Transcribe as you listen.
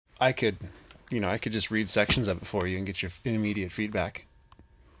I could just read sections of it for you and get your immediate feedback.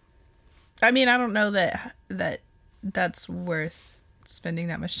 I mean, I don't know that's worth spending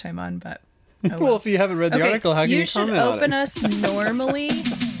that much time on, but oh well, if you haven't read the article, how can you comment on it? You should open us normally.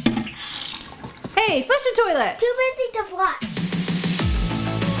 Hey, flush the toilet. Too busy to flush.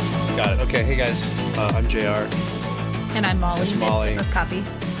 Got it. Okay, hey guys, I'm JR. And I'm Molly. That's Molly. Mid-sip of coffee.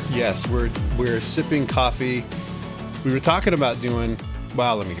 Yes, we're sipping coffee. We were talking about doing.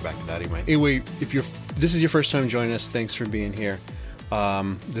 Well, let me get back to that anyway. Anyway, if this is your first time joining us, thanks for being here.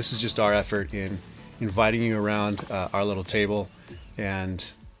 This is just our effort in inviting you around our little table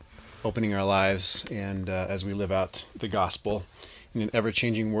and opening our lives, and as we live out the gospel in an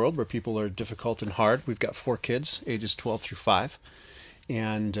ever-changing world where people are difficult and hard. We've got 4 kids, ages 12 through 5,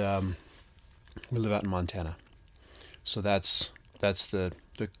 and we live out in Montana. So that's the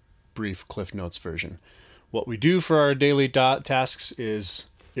brief Cliff Notes version. What we do for our daily tasks is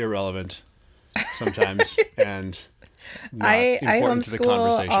irrelevant sometimes, and not important to the homeschool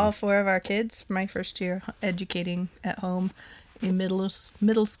conversation. all 4 of our kids. My first year educating at home, a middle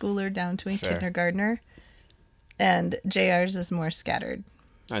schooler down to a Fair. kindergartner, and JR's is more scattered.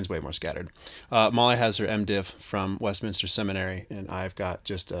 Mine's way more scattered. Molly has her MDiv from Westminster Seminary, and I've got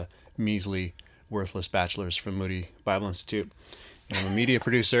just a measly, worthless bachelor's from Moody Bible Institute. And I'm a media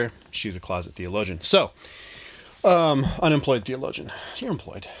producer. She's a closet theologian. So, unemployed theologian. You're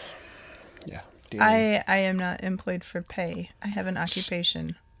employed. Yeah. I am not employed for pay. I have an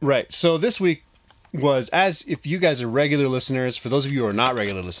occupation. Right. So this week was, as if you guys are regular listeners, for those of you who are not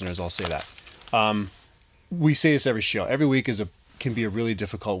regular listeners, I'll say that. We say this every show. Every week can be a really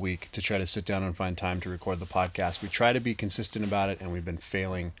difficult week to try to sit down and find time to record the podcast. We try to be consistent about it, and we've been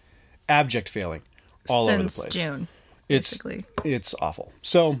failing, abject failing, all over the place. Since June, basically. It's awful.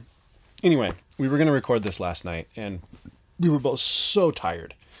 So, anyway, we were going to record this last night, and we were both so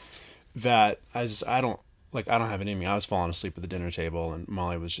tired that I don't have it in me. I was falling asleep at the dinner table, and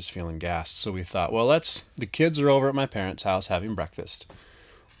Molly was just feeling gassed. So we thought, well, the kids are over at my parents' house having breakfast.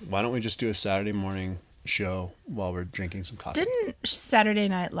 Why don't we just do a Saturday morning show while we're drinking some coffee? Didn't Saturday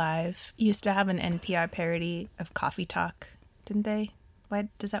Night Live used to have an NPR parody of Coffee Talk? Didn't they? Why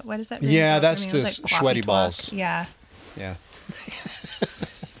does that? Yeah, that's the sweaty balls. Yeah. Yeah.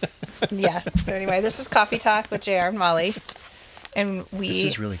 Yeah. So anyway, this is Coffee Talk with JR and Molly. And This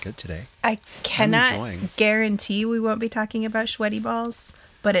is really good today. I cannot guarantee we won't be talking about sweaty balls,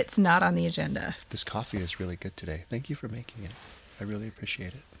 but it's not on the agenda. This coffee is really good today. Thank you for making it. I really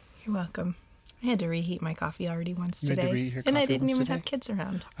appreciate it. You're welcome. I had to reheat my coffee already once You had to today. reheat your And I coffee didn't once even today? have kids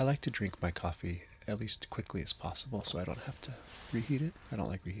around. I like to drink my coffee at least quickly as possible, so I don't have to reheat it. I don't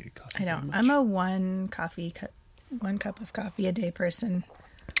like reheated coffee. I don't. very much. I'm a one cup of coffee a day person.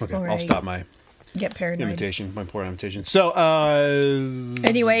 Okay, or I'll I stop my Get paranoid. my poor imitation. So,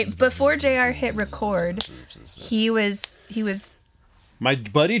 Anyway, before JR hit record, he was my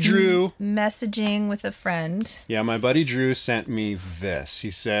buddy Drew messaging with a friend. Yeah, my buddy Drew sent me this.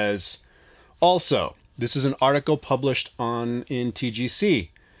 He says, also, this is an article published in TGC.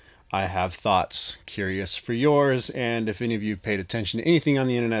 I have thoughts, curious for yours, and if any of you paid attention to anything on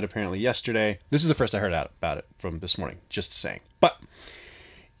the internet apparently yesterday, this is the first I heard about it from this morning, just saying. But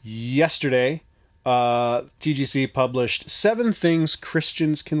yesterday, TGC published 7 things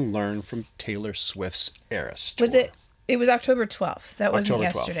Christians can learn from Taylor Swift's Eras tour. It was October 12th. That wasn't October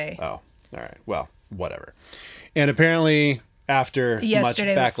 12th. yesterday. Oh, all right. Well, whatever. And apparently, after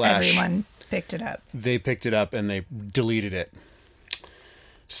Yesterday, much backlash, everyone picked it up. They picked it up and they deleted it.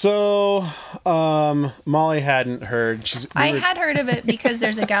 So, Molly hadn't heard. I had heard of it because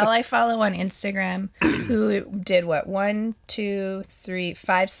there's a gal I follow on Instagram who did 1, 2, 3,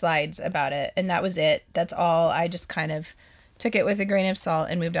 5 slides about it, and that was it. That's all. I just kind of took it with a grain of salt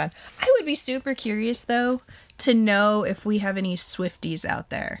and moved on. I would be super curious though to know if we have any Swifties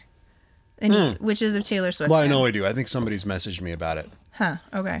out there, which is a Taylor Swift. Well, fan. I know we do. I think somebody's messaged me about it. Huh.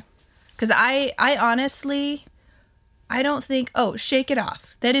 Okay. Because I honestly, I don't think. Oh, Shake It Off.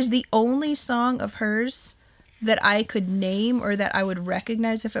 That is the only song of hers that I could name or that I would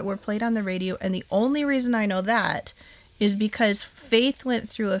recognize if it were played on the radio. And the only reason I know that is because Faith went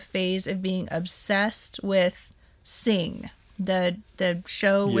through a phase of being obsessed with Sing, the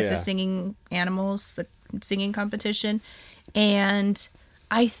show with the singing animals, the singing competition. And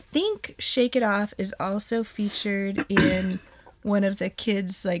I think Shake It Off is also featured in one of the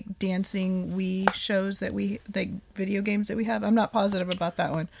kids like dancing Wii shows that we like video games that we have. I'm not positive about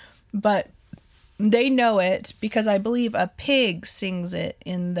that one, but they know it because I believe a pig sings it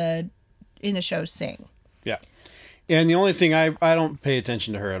in the show Sing. Yeah. And the only thing I don't pay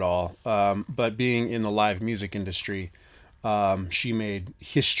attention to her at all, but being in the live music industry, she made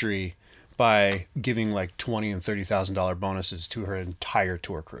history by giving like $20,000 and $30,000 bonuses to her entire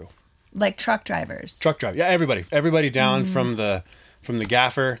tour crew. Like truck drivers. Truck driver, yeah, everybody down from the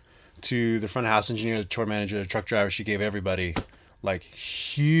gaffer to the front of house engineer, the tour manager, the truck driver. She gave everybody like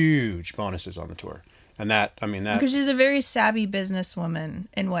huge bonuses on the tour, and that because she's a very savvy businesswoman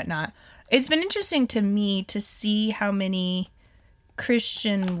and whatnot. It's been interesting to me to see how many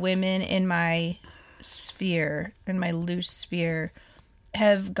Christian women in my sphere, in my loose sphere,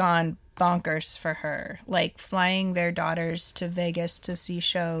 have gone bonkers for her, like flying their daughters to Vegas to see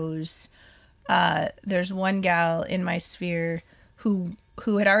shows. There's one gal in my sphere who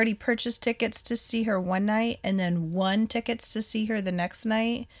had already purchased tickets to see her one night and then won tickets to see her the next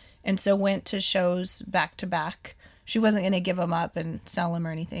night, and so went to shows back to back. She wasn't going to give them up and sell them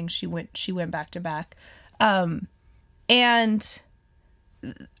or anything. She went back to back, and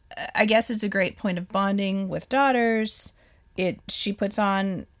I guess it's a great point of bonding with daughters. She puts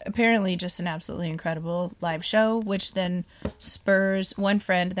on apparently just an absolutely incredible live show, which then spurs one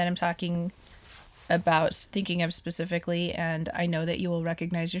friend that I'm thinking of specifically, and I know that you will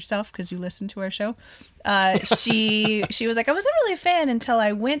recognize yourself because you listen to our show. She was like, I wasn't really a fan until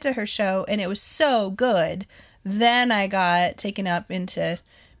I went to her show and it was so good. Then I got taken up into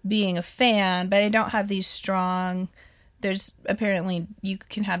being a fan, but I don't have these strong. There's apparently you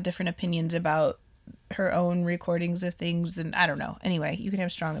can have different opinions about her own recordings of things, and I don't know. Anyway, you can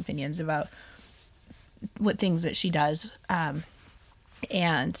have strong opinions about what things that she does.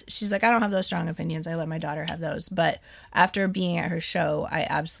 And she's like, I don't have those strong opinions. I let my daughter have those. But after being at her show, I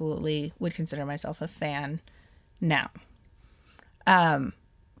absolutely would consider myself a fan now.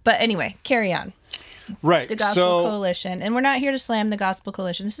 But anyway, carry on. Right. The Gospel Coalition. And we're not here to slam the Gospel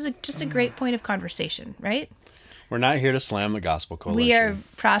Coalition. This is just a great point of conversation, right? We're not here to slam the Gospel Coalition. We are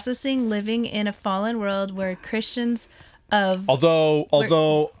processing living in a fallen world where Christians Christians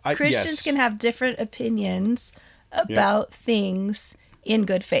can have different opinions about things in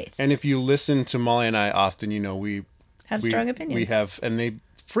good faith. And if you listen to Molly and I often, we have strong opinions. We have, and they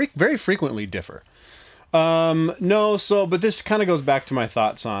very frequently differ. But this kind of goes back to my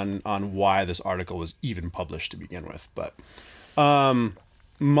thoughts on why this article was even published to begin with. But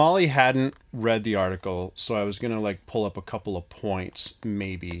Molly hadn't read the article, so I was going to pull up a couple of points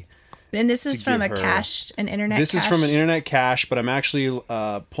maybe. And this is from an internet cache? This is from an internet cache, but I'm actually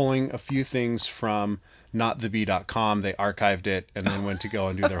pulling a few things from notthebee.com. They archived it and then went to go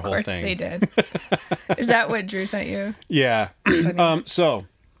and do their whole thing. Of course they did. Is that what Drew sent you? Yeah. So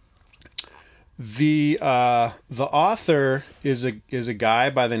the author is a guy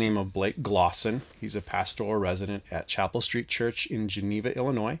by the name of Blake Glosson. He's a pastoral resident at Chapel Street Church in Geneva,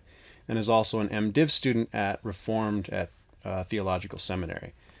 Illinois, and is also an MDiv student at Reformed at Theological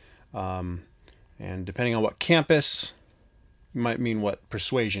Seminary. And depending on what campus, might mean what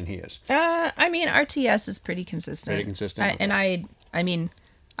persuasion he is. RTS is pretty consistent. Pretty consistent. Okay.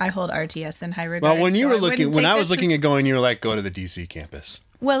 I hold RTS in high regard. Well, when I was looking at going, you were like, go to the DC campus.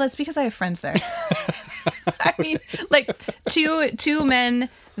 Well, that's because I have friends there. Two men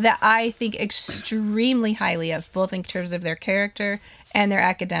that I think extremely highly of, both in terms of their character and their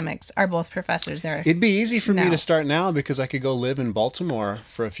academics, are both professors there. It'd be easy for me to start now because I could go live in Baltimore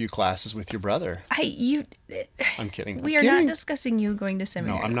for a few classes with your brother. I'm kidding. We are not discussing you going to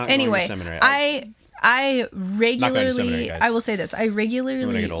seminary. No, I'm not going to seminary. I regularly, seminary, guys. I will say this, I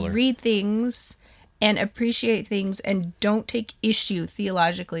regularly read things and appreciate things and don't take issue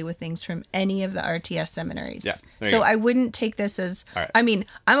theologically with things from any of the RTS seminaries. Yeah, so I wouldn't take this as, right. I'm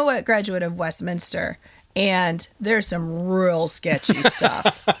a graduate of Westminster, and there's some real sketchy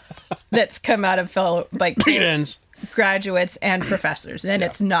stuff that's come out of Pete-ends. Graduates and professors, and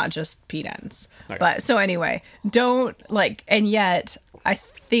it's not just Pete-ends. Okay. But so anyway, and yet I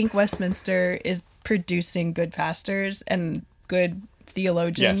think Westminster is producing good pastors and good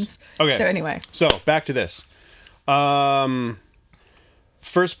theologians. Yes. Okay. So anyway. So back to this.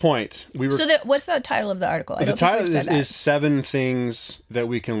 First point. What's the title of the article? The title is 7 things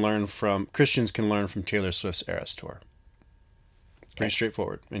that Christians can learn from Taylor Swift's Eras Tour. Pretty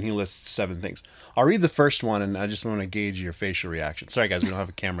straightforward. And he lists 7 things. I'll read the first one, and I just want to gauge your facial reaction. Sorry, guys, we don't have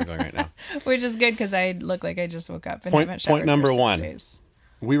a camera going right now. Which is good because I look like I just woke up and haven't showered Point number for 6 1. days.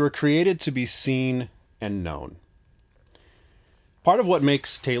 We were created to be seen and known. Part of what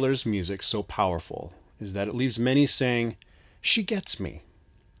makes Taylor's music so powerful is that it leaves many saying, "She gets me."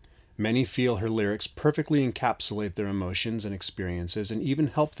 Many feel her lyrics perfectly encapsulate their emotions and experiences and even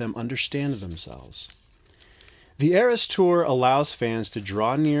help them understand themselves. The Eras Tour allows fans to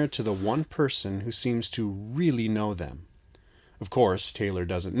draw near to the one person who seems to really know them. Of course, Taylor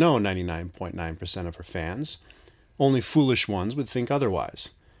doesn't know 99.9% of her fans, Only foolish ones would think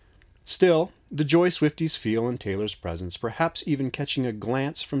otherwise. Still, the joy Swifties feel in Taylor's presence, perhaps even catching a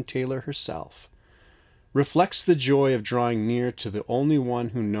glance from Taylor herself, reflects the joy of drawing near to the only one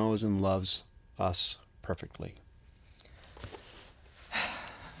who knows and loves us perfectly.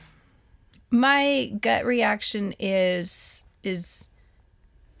 My gut reaction is it's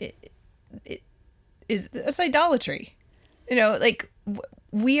idolatry. You know, like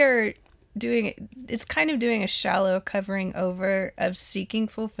we are doing, it's kind of doing a shallow covering over of seeking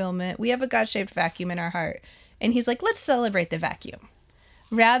fulfillment. We have a God-shaped vacuum in our heart, and he's like, let's celebrate the vacuum.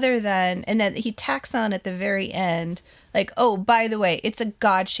 Rather than, and then he tacks on at the very end, like, oh, by the way, it's a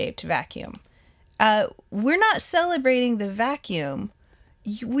God-shaped vacuum. We're not celebrating the vacuum.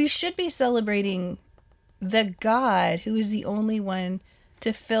 We should be celebrating the God who is the only one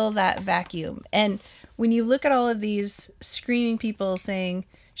to fill that vacuum. And when you look at all of these screaming people saying,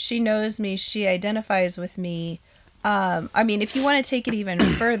 she knows me, she identifies with me. I mean, if you want to take it even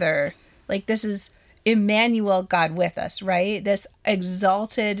further, like this is Emmanuel, God with us, right? This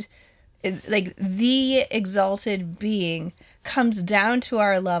exalted, like the exalted being comes down to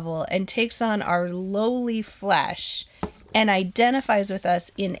our level and takes on our lowly flesh and identifies with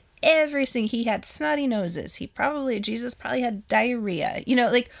us in every single, he had snotty noses. Jesus probably had diarrhea, you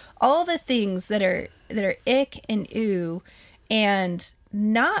know, like all the things that are ick and ooh and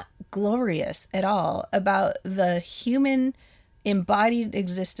not glorious at all about the human embodied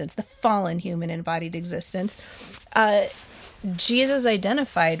existence, the fallen human embodied existence, Jesus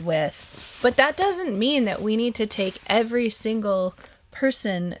identified with. But that doesn't mean that we need to take every single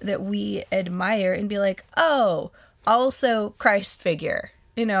person that we admire and be like, oh, also Christ figure.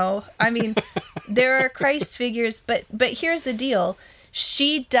 You know, I mean, there are Christ figures, but here's the deal.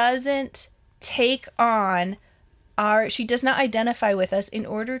 She doesn't take on she does not identify with us in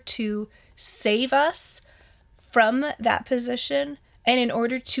order to save us from that position and in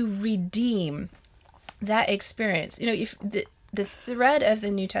order to redeem that experience. You know, if the thread of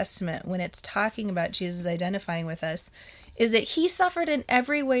the New Testament, when it's talking about Jesus identifying with us, is that he suffered in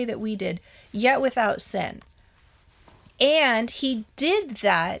every way that we did, yet without sin. And he did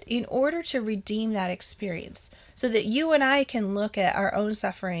that in order to redeem that experience so that you and I can look at our own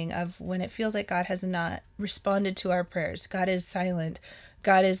suffering of when it feels like God has not responded to our prayers. God is silent.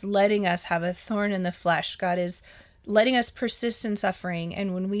 God is letting us have a thorn in the flesh. God is letting us persist in suffering.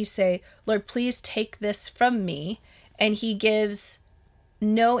 And when we say, Lord, please take this from me, and he gives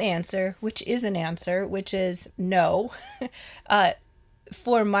no answer, which is an answer, which is no,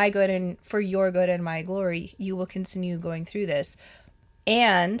 for my good and for your good and my glory, you will continue going through this.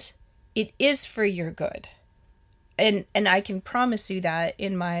 And it is for your good. And I can promise you that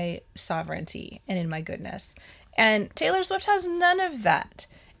in my sovereignty and in my goodness. And Taylor Swift has none of that.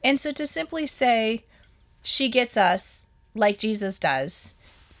 And so to simply say she gets us like Jesus does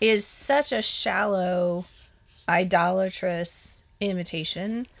is such a shallow, idolatrous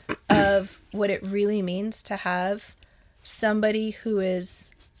imitation of what it really means to have somebody who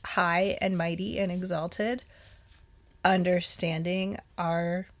is high and mighty and exalted, understanding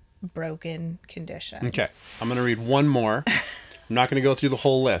our broken condition. Okay, I'm going to read one more. I'm not going to go through the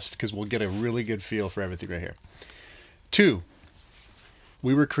whole list because we'll get a really good feel for everything right here. 2,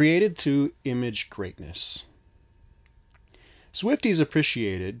 we were created to image greatness. Swifties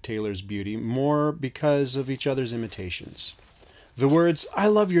appreciated Taylor's beauty more because of each other's imitations. The words, "I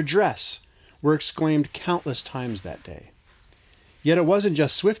love your dress," were exclaimed countless times that day. Yet it wasn't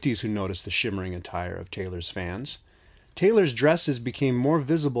just Swifties who noticed the shimmering attire of Taylor's fans. Taylor's dresses became more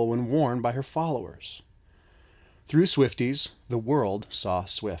visible when worn by her followers. Through Swifties, the world saw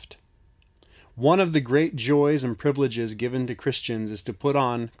Swift. One of the great joys and privileges given to Christians is to put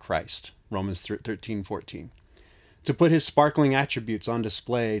on Christ, Romans 13:14, to put his sparkling attributes on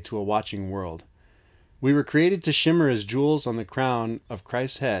display to a watching world. We were created to shimmer as jewels on the crown of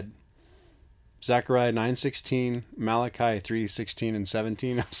Christ's head, Zechariah 9:16, Malachi 3:16 and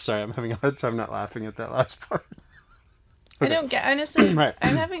 17. I'm sorry, I'm having a hard time not laughing at that last part. Okay. I don't get, honestly, right. I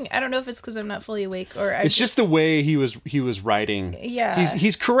don't know if it's because I'm not fully awake or it's just the way he was writing. Yeah.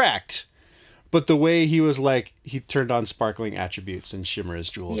 He's correct. But the way he was like, he turned on sparkling attributes and shimmer as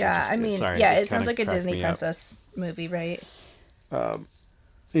jewels. Yeah, it sounds like a Disney princess movie, right?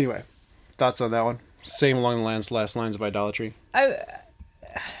 Anyway, thoughts on that one? Same along the last lines of idolatry?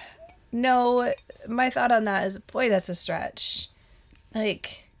 No, my thought on that is, boy, that's a stretch.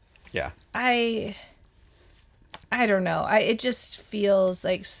 Like, yeah, I don't know. It just feels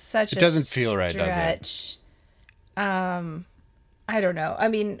like such a stretch. It doesn't feel right, does it? I don't know. I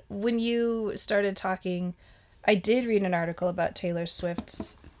mean, when you started talking, I did read an article about Taylor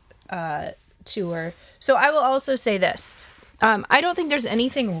Swift's to her. So I will also say this. I don't think there's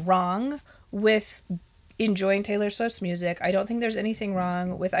anything wrong with enjoying Taylor Swift's music. I don't think there's anything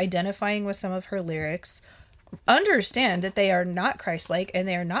wrong with identifying with some of her lyrics. Understand that they are not Christ-like and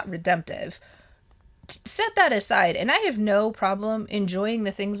they are not redemptive. Set that aside, and I have no problem enjoying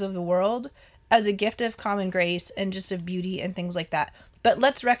the things of the world as a gift of common grace and just of beauty and things like that. But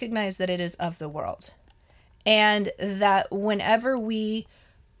let's recognize that it is of the world. And that whenever we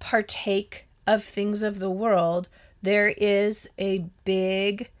partake of things of the world, there is a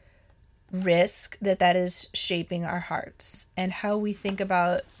big risk that is shaping our hearts and how we think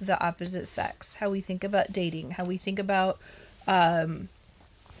about the opposite sex, how we think about dating, how we think about how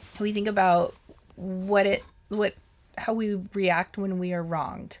we react when we are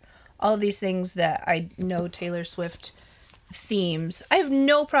wronged. All of these things that I know Taylor Swift themes. I have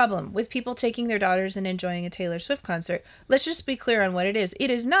no problem with people taking their daughters and enjoying a Taylor Swift concert. Let's just be clear on what it is. It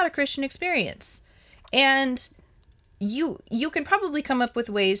is not a Christian experience. And you can probably come up with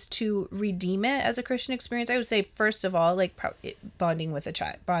ways to redeem it as a Christian experience. I would say, first of all, like bonding with a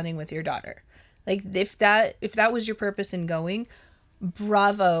child, bonding with your daughter. Like if that was your purpose in going,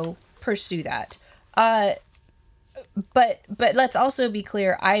 bravo, pursue that. But let's also be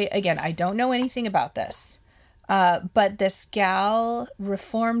clear. I don't know anything about this. But this gal,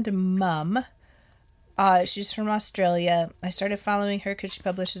 Reformed Mum, she's from Australia. I started following her because she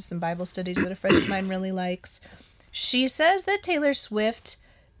publishes some Bible studies that a friend of mine really likes. She says that Taylor Swift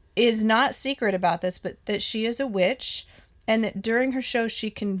is not secret about this, but that she is a witch, and that during her show she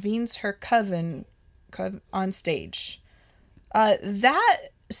convenes her coven on stage. That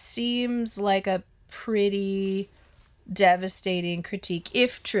seems like a pretty devastating critique,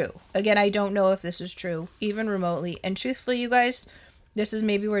 if true. Again, I don't know if this is true, even remotely. And truthfully, you guys, this is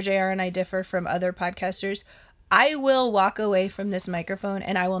maybe where JR and I differ from other podcasters. I will walk away from this microphone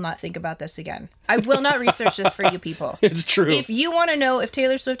and I will not think about this again. I will not research this for you people. It's true. If you want to know if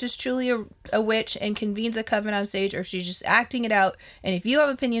Taylor Swift is truly a witch and convenes a coven on stage, or if she's just acting it out, and if you have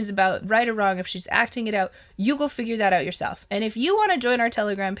opinions about right or wrong, if she's acting it out, you go figure that out yourself. And if you want to join our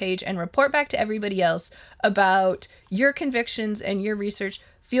Telegram page and report back to everybody else about your convictions and your research,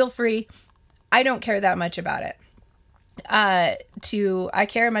 feel free. I don't care that much about it. I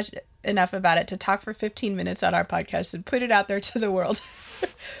care enough about it to talk for 15 minutes on our podcast and put it out there to the world.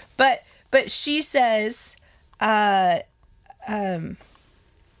 but she says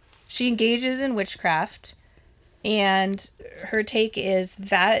she engages in witchcraft, and her take is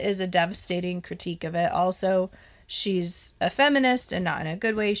that is a devastating critique of it. Also, she's a feminist, and not in a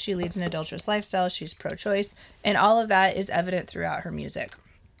good way. She leads an adulterous lifestyle. She's pro-choice, and all of that is evident throughout her music.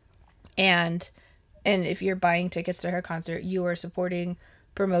 And if you're buying tickets to her concert, you are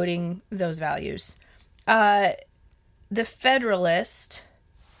promoting those values. The Federalist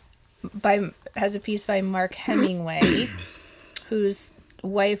has a piece by Mark Hemingway, whose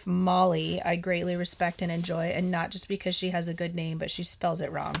wife Molly I greatly respect and enjoy, and not just because she has a good name, but she spells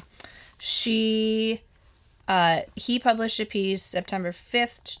it wrong. He published a piece September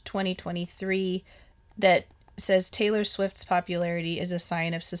 5th, 2023, that says Taylor Swift's popularity is a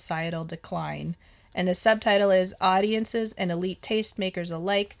sign of societal decline. And the subtitle is, Audiences and elite tastemakers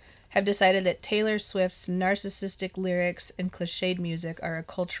alike have decided that Taylor Swift's narcissistic lyrics and cliched music are a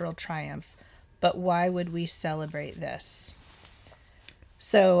cultural triumph. But why would we celebrate this?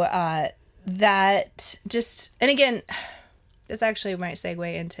 So that just, and again, this actually might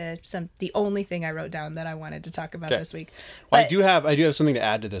segue into the only thing I wrote down that I wanted to talk about this week. Well, I do have something to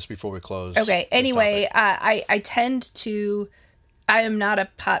add to this before we close. Okay. Anyway, I am not a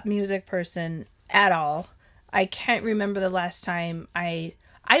pop music person at all. I can't remember the last time I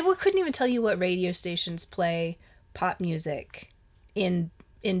couldn't even tell you what radio stations play pop music in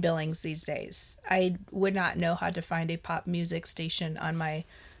Billings these days. I would not know how to find a pop music station on my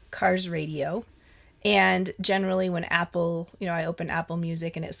car's radio. And generally when Apple, I open Apple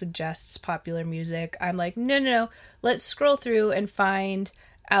Music and it suggests popular music, I'm like, no, let's scroll through and find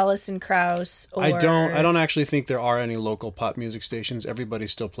Alison Krauss. Or I don't actually think there are any local pop music stations. Everybody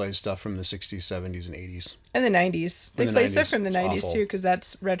still plays stuff from the 60s, 70s, and 80s. And the 90s. They play stuff from the 90s too, because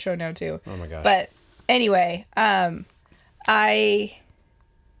that's retro now too. Oh my gosh. But anyway,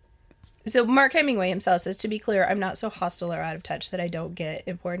 so Mark Hemingway himself says, to be clear, I'm not so hostile or out of touch that I don't get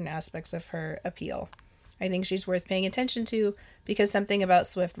important aspects of her appeal. I think she's worth paying attention to because something about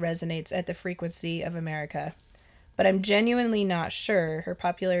Swift resonates at the frequency of America. But I'm genuinely not sure her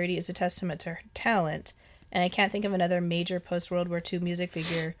popularity is a testament to her talent, and I can't think of another major post-World War II music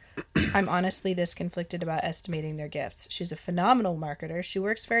figure I'm honestly this conflicted about estimating their gifts. She's a phenomenal marketer. She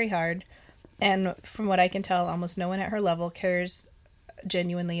works very hard, and from what I can tell, almost no one at her level cares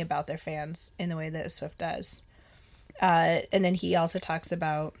genuinely about their fans in the way that Swift does. And then he also talks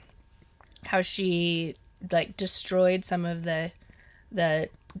about how she like destroyed some of the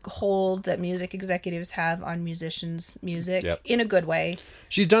hold that music executives have on musicians' music in a good way.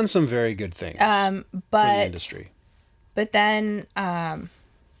 She's done some very good things for the industry. But then, I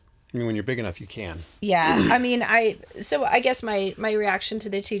mean, when you're big enough, you can. Yeah, I mean, I guess my reaction to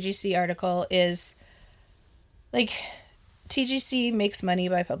the TGC article is like, TGC makes money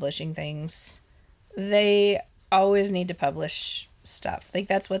by publishing things. They always need to publish stuff. Like,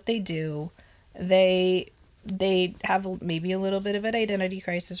 that's what they do. They have maybe a little bit of an identity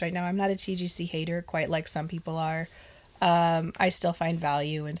crisis right now. I'm not a TGC hater, quite like some people are. I still find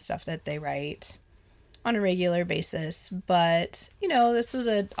value in stuff that they write on a regular basis. But, you know, this was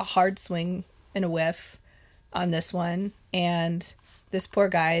a hard swing and a whiff on this one. And this poor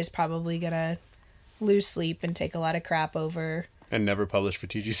guy is probably going to lose sleep and take a lot of crap over. And never publish for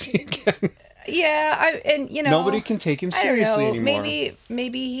TGC again. Yeah, and you know, nobody can take him seriously anymore.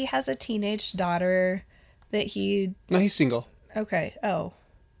 Maybe he has a teenage daughter that he. No, he's single. Okay. Oh.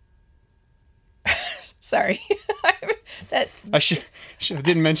 Sorry. I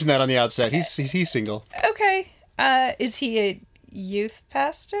didn't mention that on the outset. He's single. Okay. Is he a youth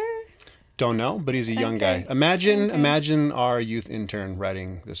pastor? Don't know, but he's a young guy. Imagine our youth intern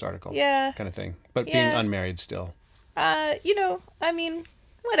writing this article. Yeah. Kind of thing, but being unmarried still. You know, I mean,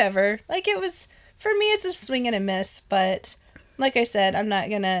 whatever. Like, it was, for me, it's a swing and a miss, but like I said, I'm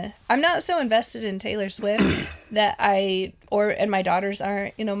not so invested in Taylor Swift that and my daughters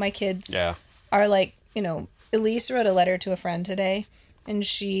aren't, you know, my kids are like, you know, Elise wrote a letter to a friend today, and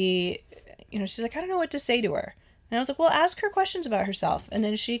she, you know, she's like, I don't know what to say to her. And I was like, well, ask her questions about herself, and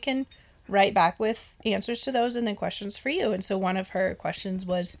then she can write back with answers to those and then questions for you. And so one of her questions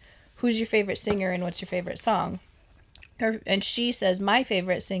was, who's your favorite singer and what's your favorite song? And she says, my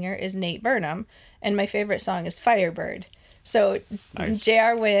favorite singer is Nate Burnham, and my favorite song is Firebird. So nice.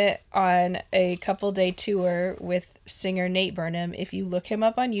 JR went on a couple-day tour with singer Nate Burnham. If you look him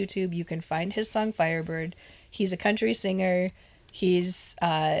up on YouTube, you can find his song Firebird. He's a country singer. He's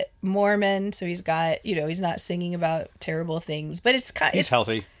Mormon, so he's got, you know, he's not singing about terrible things, but he's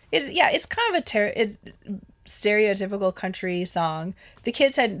healthy. It's kind of it's stereotypical country song. The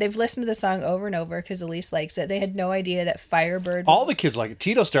kids they've listened to the song over and over because Elise likes it. They had no idea that Firebird all the kids like it.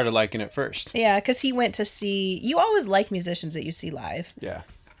 Tito started liking it first. Yeah, because he went to see, you always like musicians that you see live. Yeah.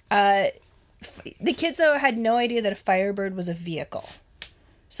 The kids though had no idea that a Firebird was a vehicle.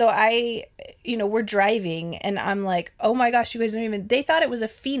 So we're driving and I'm like, oh my gosh, you guys they thought it was a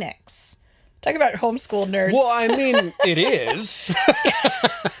Phoenix. Talk about homeschool nerds. Well, I mean, it is.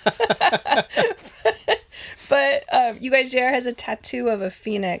 But you guys, JR has a tattoo of a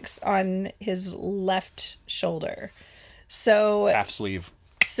phoenix on his left shoulder. So half sleeve.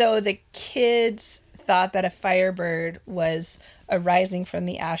 So the kids thought that a Firebird was a rising from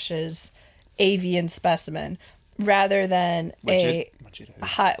the ashes avian specimen rather than not in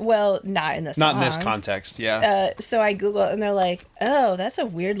this song. Not in this context, yeah. So I Google it and they're like, oh, that's a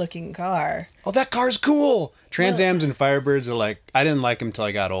weird looking car. Oh, that car's cool. Trans-Ams and Firebirds are like, I didn't like them until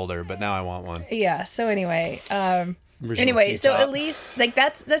I got older, but now I want one. Yeah, so anyway. So at least, like,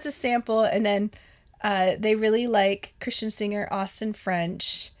 that's a sample, and then they really like Christian singer Austin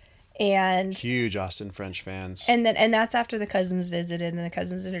French. And huge Austin French fans. And that's after the cousins visited and the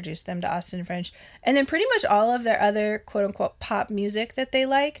cousins introduced them to Austin French. And then pretty much all of their other quote unquote pop music that they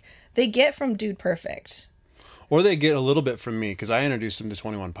like, they get from Dude Perfect. Or they get a little bit from me because I introduced them to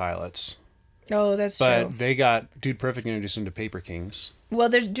 21 Pilots. Oh, that's true. But they got Dude Perfect introduced them to Paper Kings. Well,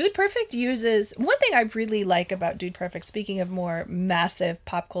 there's Dude Perfect uses one thing I really like about Dude Perfect, speaking of more massive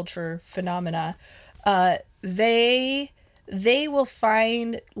pop culture phenomena, they will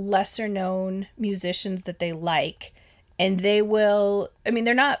find lesser known musicians that they like, and they will, I mean,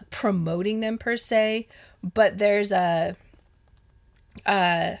 they're not promoting them per se, but there's a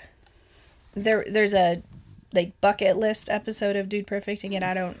like bucket list episode of Dude Perfect. Again,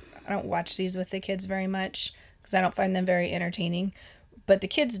 I don't watch these with the kids very much because I don't find them very entertaining, but the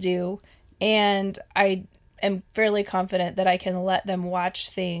kids do, and I am fairly confident that I can let them watch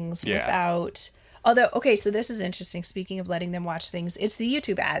things without. Although, okay, so this is interesting. Speaking of letting them watch things, it's the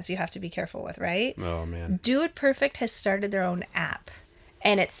YouTube ads you have to be careful with, right? Oh, man. Dude Perfect has started their own app,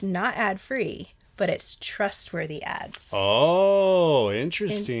 and it's not ad-free, but it's trustworthy ads. Oh,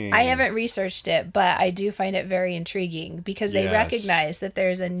 interesting. And I haven't researched it, but I do find it very intriguing because they recognize that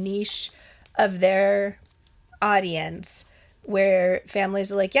there's a niche of their audience where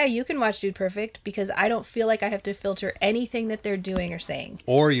families are like, yeah, you can watch Dude Perfect because I don't feel like I have to filter anything that they're doing or saying.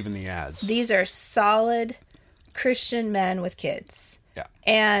 Or even the ads. These are solid Christian men with kids.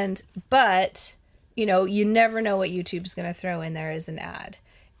 But you never know what YouTube's going to throw in there as an ad.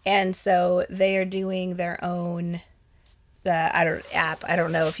 And so they are doing their own app. I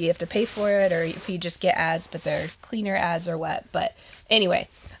don't know if you have to pay for it or if you just get ads, but they're cleaner ads or what. But anyway,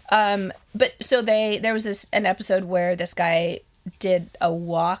 but so there was an episode where this guy did a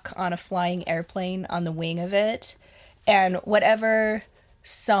walk on a flying airplane on the wing of it, and whatever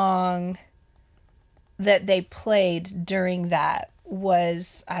song that they played during that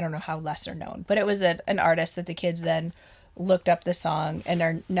was, I don't know how lesser known, but it was an artist that the kids then looked up the song and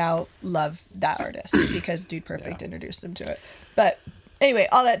are now love that artist because Dude Perfect introduced them to it. But anyway,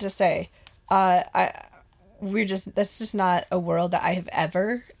 all that to say, that's just not a world that I have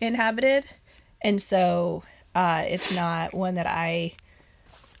ever inhabited. And so, it's not one that I,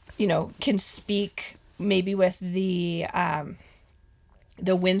 can speak maybe with the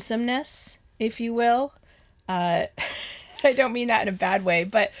winsomeness, if you will. I don't mean that in a bad way,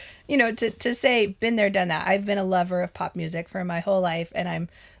 but to say been there, done that. I've been a lover of pop music for my whole life, and I'm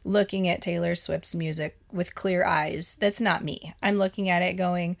looking at Taylor Swift's music with clear eyes. That's not me. I'm looking at it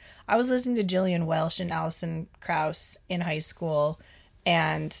going, I was listening to Jillian Welsh and Alison Krauss in high school,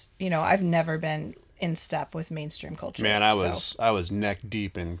 and I've never been in step with mainstream culture. Man, I was neck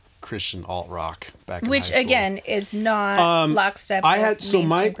deep in Christian alt rock back in high which school. Again is not lockstep. I had with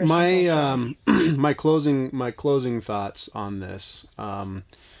my closing thoughts on this.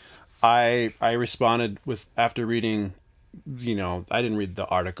 I responded with, after reading, I didn't read the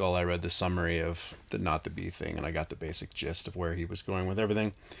article. I read the summary of the Not the Bee thing, and I got the basic gist of where he was going with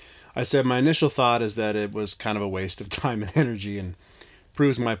everything. I said my initial thought is that it was kind of a waste of time and energy, and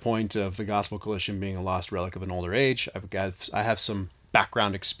proves my point of the Gospel Coalition being a lost relic of an older age. I have some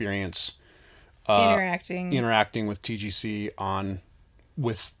background experience interacting with TGC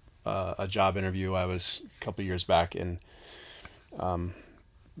with a job interview I was a couple years back, and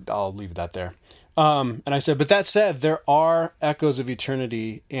I'll leave that there. And I said, but that said, there are echoes of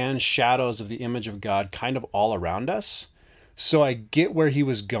eternity and shadows of the image of God kind of all around us. So I get where he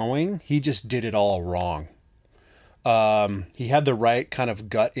was going. He just did it all wrong. He had the right kind of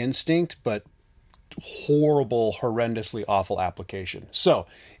gut instinct, but horrible, horrendously awful application. So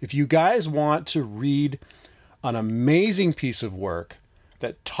if you guys want to read an amazing piece of work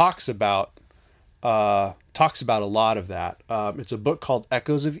that talks about a lot of that, it's a book called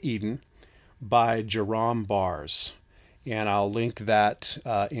Echoes of Eden by Jerome Bars, and I'll link that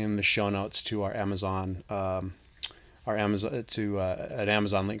in the show notes to our Amazon an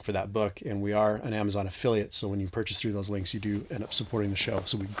Amazon link for that book. And we are an Amazon affiliate, so when you purchase through those links, you do end up supporting the show,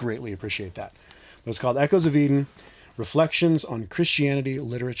 so we greatly appreciate that. But it's called Echoes of Eden: Reflections on Christianity,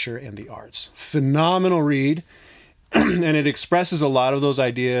 Literature, and the Arts. Phenomenal read. And it expresses a lot of those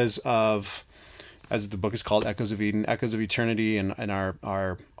ideas of, as the book is called, Echoes of Eden, echoes of eternity, and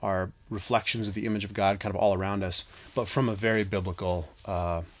our reflections of the image of God kind of all around us, but from a very biblical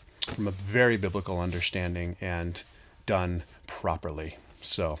understanding and done properly.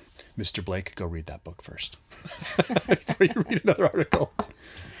 So, Mr. Blake, go read that book first before you read another article.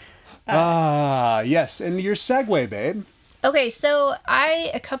 Yes, and your segue, babe. Okay, so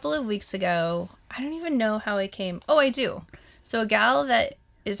a couple of weeks ago, I don't even know how I came. Oh, I do. So a gal that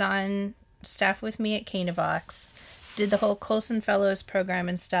is on staff with me at Canavox did the whole Colson Fellows program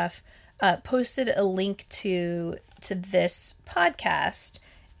and stuff, posted a link to this podcast,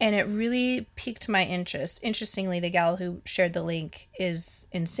 and it really piqued my interest. Interestingly, the gal who shared the link is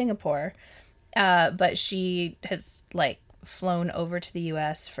in Singapore, but she has flown over to the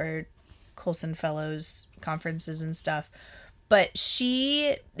US for Colson Fellows conferences and stuff. But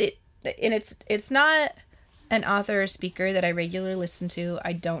it's not an author or speaker that I regularly listen to.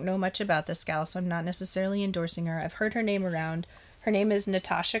 I don't know much about this gal, so I'm not necessarily endorsing her. I've heard her name around. Her name is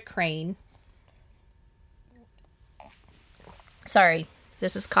Natasha Crane. Sorry,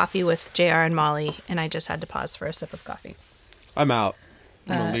 this is Coffee with JR and Molly, and I just had to pause for a sip of coffee. I'm out.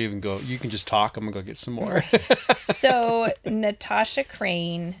 I'm going to leave and go. You can just talk. I'm going to go get some more. Right. So, Natasha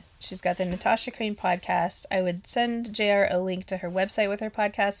Crane, she's got the Natasha Crane podcast. I would send JR a link to her website with her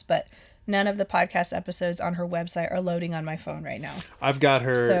podcast, but none of the podcast episodes on her website are loading on my phone right now. I've got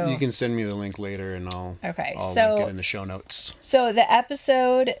her. So, you can send me the link later, and I'll link it in the show notes. So the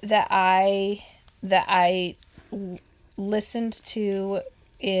episode that I listened to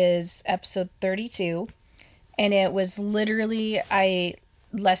is episode 32, and it was literally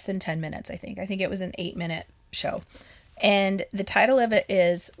less than 10 minutes. I think it was an 8-minute show, and the title of it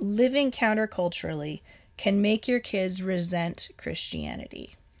is "Living Counterculturally Can Make Your Kids Resent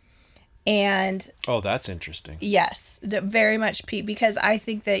Christianity." And that's interesting. Yes, very much, Pete, because I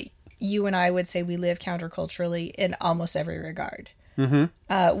think that you and I would say we live counterculturally in almost every regard.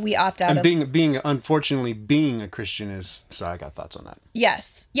 We opt out And of... unfortunately, being a Christian is... So I got thoughts on that.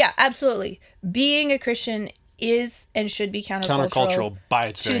 Yes. Yeah, absolutely. Being a Christian is and should be countercultural by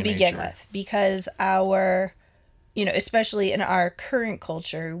its very to begin nature. with, because our, especially in our current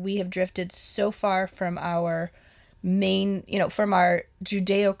culture, we have drifted so far from our main, from our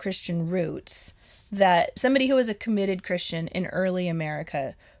Judeo-Christian roots, that somebody who was a committed Christian in early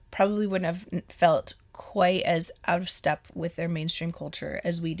America probably wouldn't have felt quite as out of step with their mainstream culture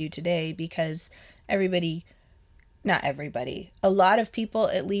as we do today, because not everybody, a lot of people,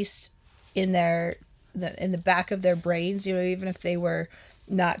 at least in the back of their brains, even if they were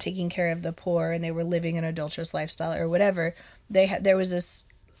not taking care of the poor and they were living an adulterous lifestyle or whatever, there was this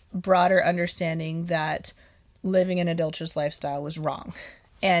broader understanding that living an adulterous lifestyle was wrong.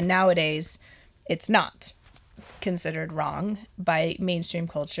 And nowadays, it's not considered wrong by mainstream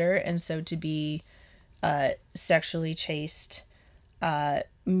culture. And so to be sexually chaste, and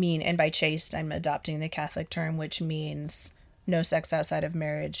by chaste, I'm adopting the Catholic term, which means no sex outside of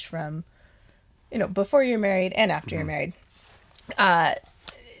marriage from, before you're married and after you're married.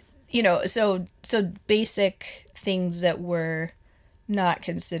 So basic things that were not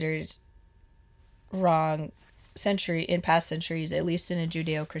considered wrong in past centuries, at least in a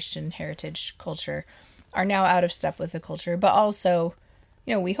Judeo-Christian heritage culture, are now out of step with the culture. But also,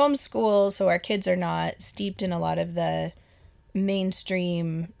 we homeschool, so our kids are not steeped in a lot of the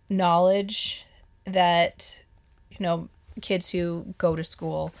mainstream knowledge that, kids who go to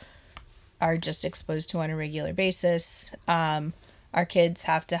school are just exposed to on a regular basis. Our kids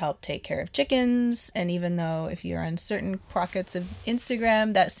have to help take care of chickens, and even though if you're on certain pockets of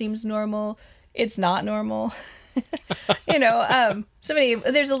Instagram that seems normal, it's not normal.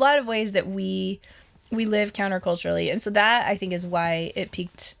 There's a lot of ways that we live counterculturally, and so that, I think, is why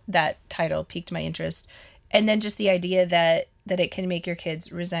that title piqued my interest. And then just the idea that it can make your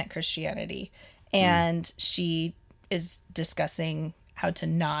kids resent Christianity, and she is discussing how to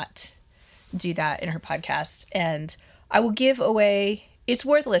not do that in her podcast. And I will give away, it's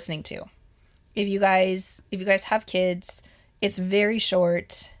worth listening to. If you guys have kids, it's very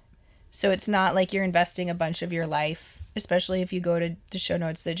short. So it's not like you're investing a bunch of your life, especially if you go to the show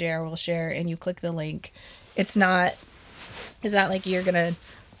notes that JR will share and you click the link. It's not like you're going to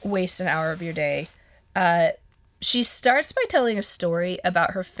waste an hour of your day. She starts by telling a story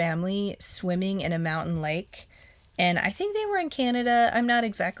about her family swimming in a mountain lake. And I think they were in Canada. I'm not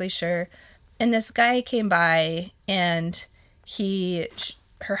exactly sure. And this guy came by, and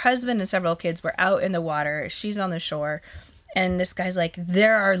her husband and several kids were out in the water. She's on the shore. And this guy's like,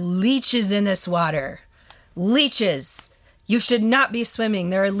 there are leeches in this water. Leeches. You should not be swimming.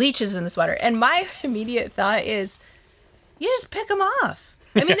 There are leeches in this water. And my immediate thought is, you just pick them off.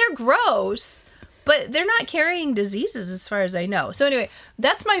 I mean, they're gross, but they're not carrying diseases as far as I know. So anyway,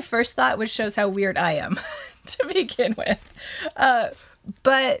 that's my first thought, which shows how weird I am to begin with.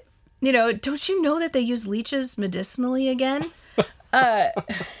 But, don't you know that they use leeches medicinally again?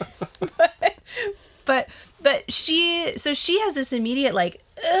 But she has this immediate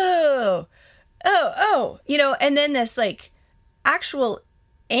oh, and then this actual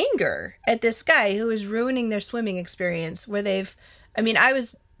anger at this guy who is ruining their swimming experience, where I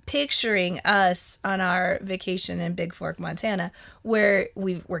was picturing us on our vacation in Big Fork, Montana, where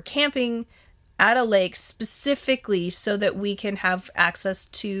we were camping at a lake specifically so that we can have access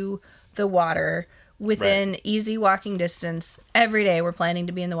to the water within easy walking distance. Every day we're planning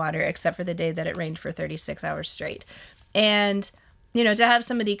to be in the water, except for the day that it rained for 36 hours straight. And, to have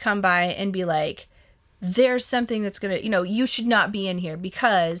somebody come by and be like, there's something that's going to, you should not be in here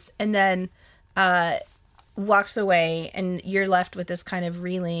because, and then walks away, and you're left with this kind of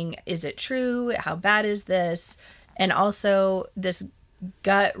reeling. Is it true? How bad is this? And also this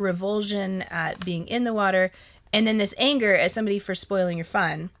gut revulsion at being in the water. And then this anger at somebody for spoiling your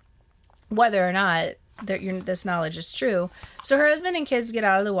fun, whether or not this knowledge is true. So her husband and kids get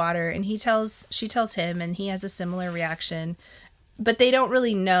out of the water, and she tells him, and he has a similar reaction, but they don't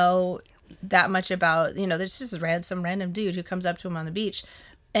really know that much about, there's just some random dude who comes up to him on the beach.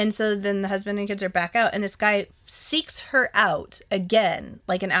 And so then the husband and kids are back out, and this guy seeks her out again,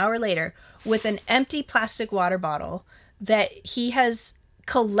 like an hour later, with an empty plastic water bottle that he has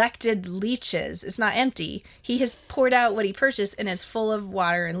collected leeches. It's not empty. He has poured out what he purchased, and it's full of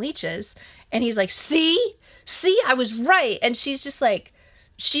water and leeches. And he's like, see, I was right. And she's just like,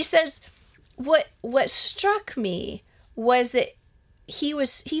 she says, what struck me was that he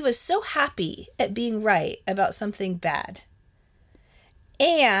was so happy at being right about something bad.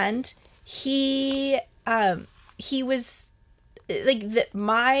 And he was like,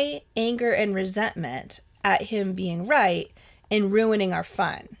 my anger and resentment at him being right and ruining our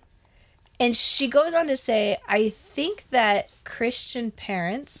fun. And she goes on to say, I think that Christian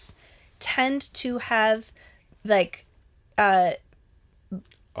parents tend to have like guy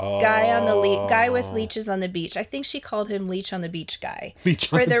with leeches on the beach. I think she called him Leech on the Beach guy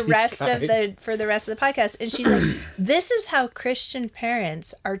for the rest of the podcast. And she's like, this is how Christian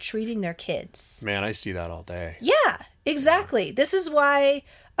parents are treating their kids. Man, I see that all day. Yeah, exactly. Yeah. This is why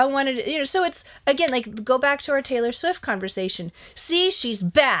I wanted to, so it's, again, like, go back to our Taylor Swift conversation. See, she's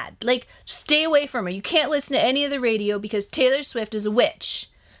bad. Like, stay away from her. You can't listen to any of the radio because Taylor Swift is a witch.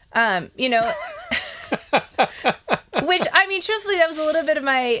 Which, I mean, truthfully, that was a little bit of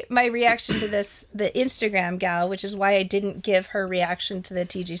my reaction to the Instagram gal, which is why I didn't give her reaction to the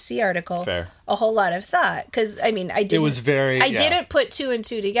TGC article a whole lot of thought. Because, I mean, I didn't put two and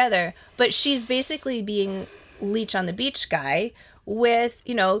two together, but she's basically being Leech on the Beach guy with,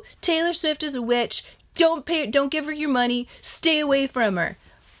 Taylor Swift is a witch, don't give her your money, stay away from her,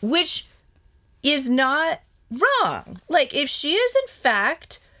 which is not wrong. Like, if she is in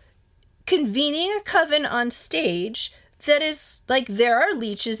fact convening a coven on stage that is like, there are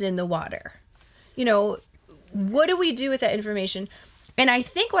leeches in the water, what do we do with that information? And I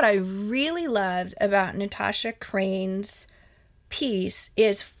think what I really loved about Natasha Crane's piece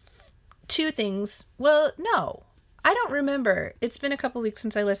is two things. Well, no, I don't remember. It's been a couple weeks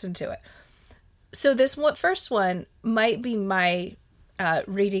since I listened to it. So this first one might be my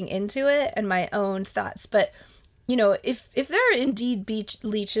reading into it and my own thoughts. But, if there are indeed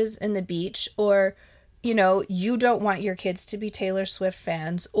leeches in the beach, or, you don't want your kids to be Taylor Swift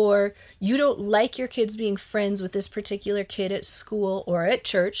fans, or you don't like your kids being friends with this particular kid at school or at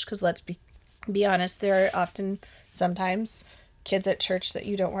church, because let's be honest, there are sometimes kids at church that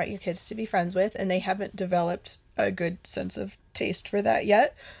you don't want your kids to be friends with, and they haven't developed a good sense of taste for that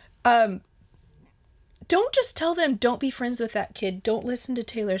yet. Don't just tell them, don't be friends with that kid. Don't listen to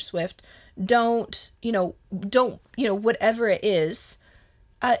Taylor Swift. Don't, whatever it is,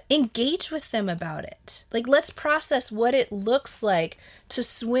 engage with them about it. Like, let's process what it looks like to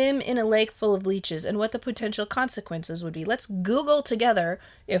swim in a lake full of leeches and what the potential consequences would be. Let's Google together,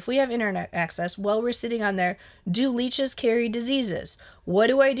 if we have internet access, while we're sitting on there, do leeches carry diseases? What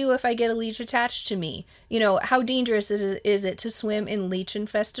do I do if I get a leech attached to me? How dangerous is it to swim in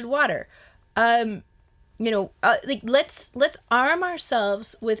leech-infested water? Let's arm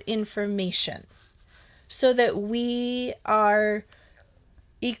ourselves with information so that we are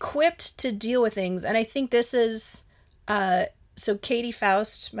equipped to deal with things. And I think this is, so Katie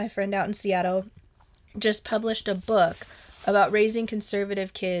Faust, my friend out in Seattle, just published a book about raising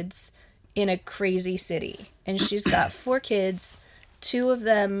conservative kids in a crazy city. And she's got 4 kids, 2 of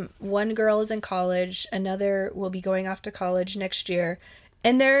them, one girl is in college, another will be going off to college next year.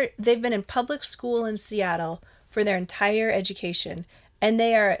 And they've been in public school in Seattle for their entire education. And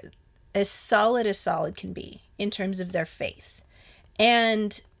they are as solid can be in terms of their faith.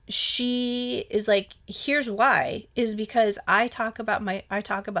 And she is like, here's why, is because I talk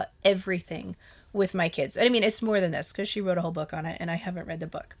about everything with my kids. And I mean, it's more than this, because she wrote a whole book on it, and I haven't read the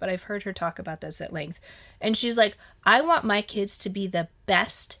book, but I've heard her talk about this at length. And she's like, I want my kids to be the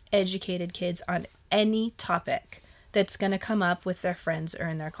best educated kids on any topic that's going to come up with their friends or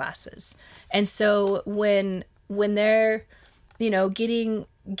in their classes. And so when they're,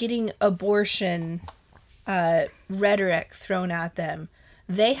 getting abortion rhetoric thrown at them,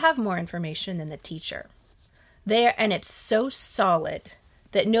 they have more information than the teacher. And it's so solid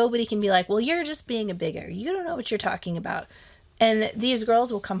that nobody can be like, well, you're just being a bigot. You don't know what you're talking about. And these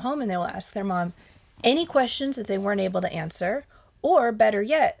girls will come home and they will ask their mom any questions that they weren't able to answer, or better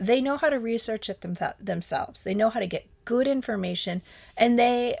yet, they know how to research it themselves. They know how to get good information, and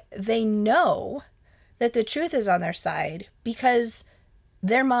they know that the truth is on their side because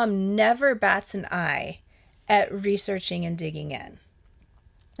their mom never bats an eye at researching and digging in.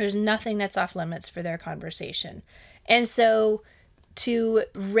 There's nothing that's off limits for their conversation. And so to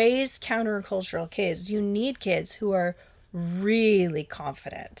raise countercultural kids, you need kids who are really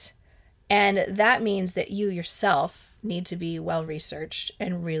confident. And that means that you yourself need to be well researched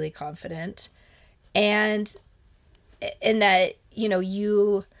and really confident. And that,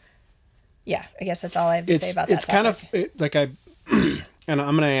 I guess that's all I have to say about that. It's topic. Kind of and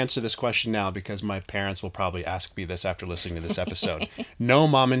I'm going to answer this question now because my parents will probably ask me this after listening to this episode. No,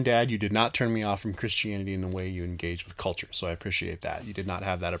 Mom and Dad, you did not turn me off from Christianity in the way you engage with culture. So I appreciate that. You did not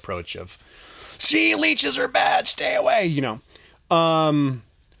have that approach of, see, leeches are bad, stay away, And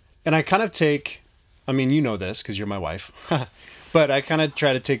I kind of take, this because you're my wife, but I kind of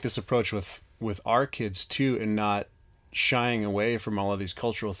try to take this approach with our kids too, and not shying away from all of these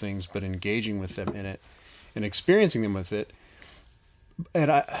cultural things, but engaging with them in it and experiencing them with it.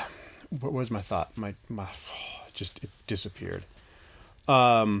 And what was my thought? My just, it disappeared.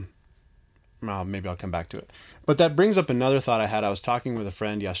 Well, maybe I'll come back to it. But that brings up another thought I had. I was talking with a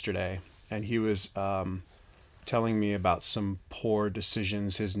friend yesterday, and he was telling me about some poor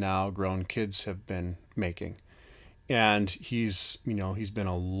decisions his now grown kids have been making. And he's been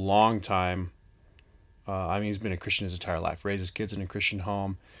a long time. He's been a Christian his entire life, raised his kids in a Christian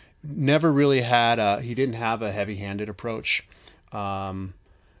home. Never really he didn't have a heavy-handed approach.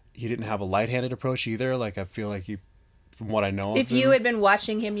 He didn't have a light-handed approach either. Like, I feel like from what I know of him. If you had been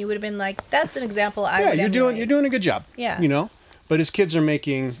watching him, you would have been like, that's an example I would emulate. You're doing a good job. Yeah. But his kids are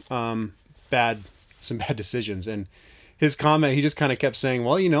making some bad decisions. And his comment, he just kind of kept saying,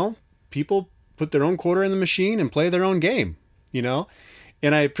 well, people put their own quarter in the machine and play their own game,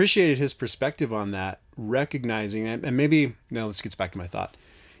 And I appreciated his perspective on that, recognizing it. And maybe, let's get back to my thought.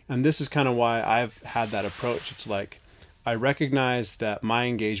 And this is kind of why I've had that approach. It's like, I recognize that my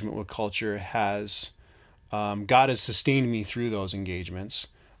engagement with culture has, God has sustained me through those engagements.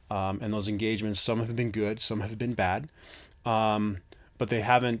 And those engagements, some have been good, some have been bad. But they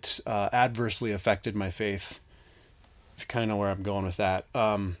haven't adversely affected my faith. You kind of know where I'm going with that.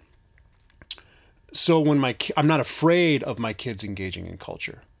 So when I'm not afraid of my kids engaging in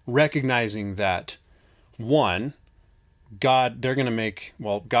culture, recognizing that, one, they're going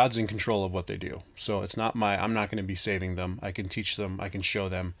to God's in control of what they do. So it's not I'm not going to be saving them. I can teach them, I can show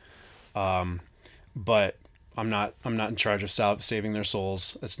them. But I'm not in charge of saving their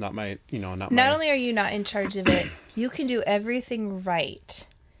souls. It's not my, Not only are you not in charge of it, you can do everything right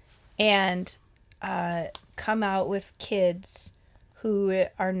and come out with kids who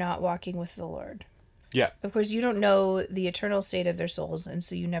are not walking with the Lord. Yeah. Of course, you don't know the eternal state of their souls, and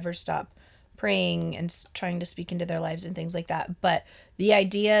so you never stop praying and trying to speak into their lives and things like that. But the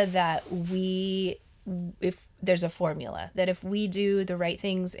idea that if there's a formula, that if we do the right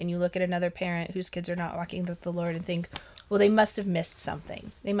things and you look at another parent whose kids are not walking with the Lord and think, well, they must have missed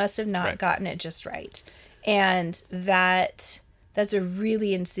something. They must have not gotten it just right. And that's a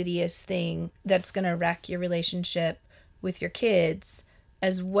really insidious thing that's going to wreck your relationship with your kids,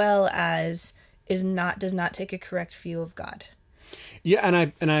 as well as does not take a correct view of God. Yeah,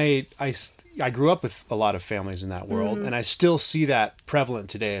 and I grew up with a lot of families in that world, and I still see that prevalent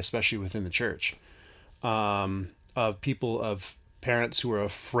today, especially within the church, of parents who are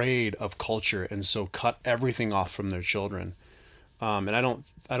afraid of culture and so cut everything off from their children. And I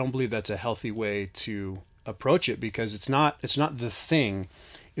don't believe that's a healthy way to approach it, because it's not the thing,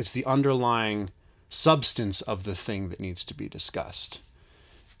 it's the underlying substance of the thing that needs to be discussed.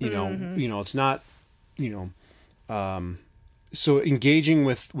 It's not, so engaging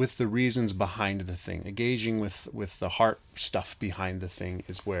with the reasons behind the thing, engaging with the heart stuff behind the thing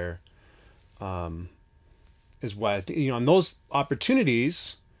is why I think, and those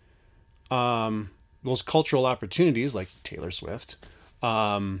opportunities, those cultural opportunities like Taylor Swift,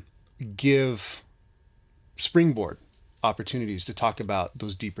 give springboard opportunities to talk about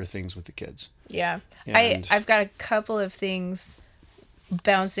those deeper things with the kids. Yeah. I've got a couple of things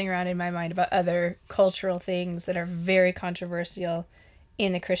bouncing around in my mind about other cultural things that are very controversial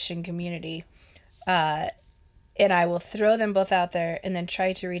in the Christian community. And I will throw them both out there and then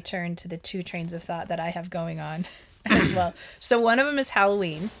try to return to the two trains of thought that I have going on as well. So one of them is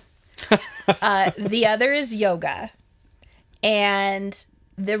Halloween. The other is yoga. And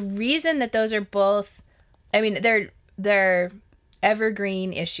the reason that those are both, they're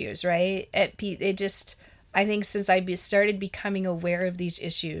evergreen issues, right? I think since I started becoming aware of these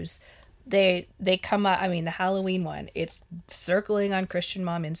issues, they come up. The Halloween one, it's circling on Christian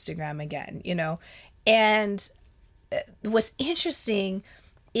Mom Instagram again, And what's interesting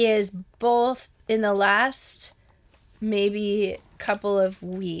is both in the last maybe couple of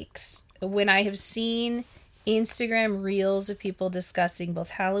weeks, when I have seen Instagram reels of people discussing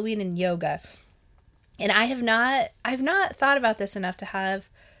both Halloween and yoga, and I've not thought about this enough to have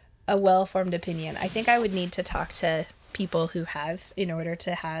a well-formed opinion. I think I would need to talk to people who have, in order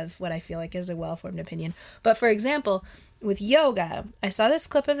to have what I feel like is a well-formed opinion. But for example, with yoga, I saw this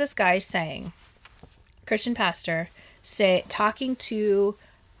clip of this guy Christian pastor, talking to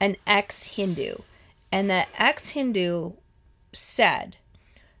an ex-Hindu. And the ex-Hindu said,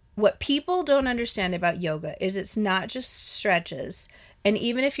 what people don't understand about yoga is it's not just stretches. And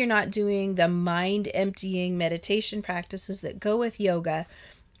even if you're not doing the mind-emptying meditation practices that go with yoga,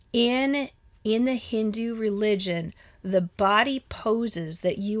 in the Hindu religion, the body poses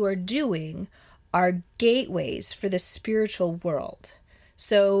that you are doing are gateways for the spiritual world.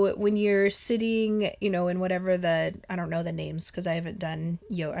 So when you're sitting, in whatever I don't know the names because I haven't done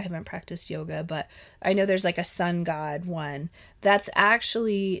yoga, I haven't practiced yoga, but I know there's like a sun god one. That's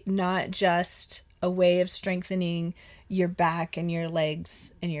actually not just a way of strengthening your back and your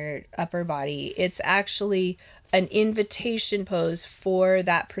legs and your upper body. It's actually an invitation pose for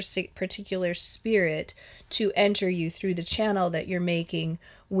that particular spirit to enter you through the channel that you're making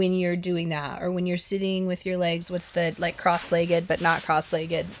when you're doing that, or when you're sitting with your legs, cross-legged, but not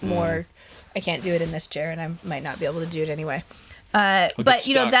cross-legged, more, I can't do it in this chair and I might not be able to do it anyway. But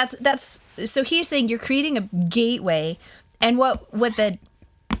that's, so he's saying you're creating a gateway, and what the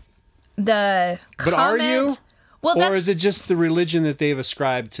but comment, are you? Well, or is it just the religion that they've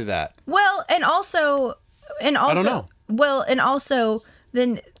ascribed to that? Well, and also, I don't know. Well, and also,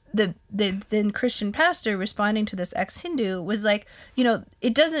 then the Christian pastor responding to this ex-Hindu was like,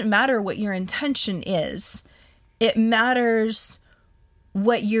 it doesn't matter what your intention is. It matters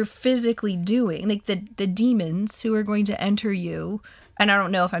what you're physically doing. Like the demons who are going to enter you, and I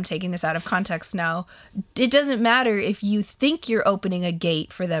don't know if I'm taking this out of context now, it doesn't matter if you think you're opening a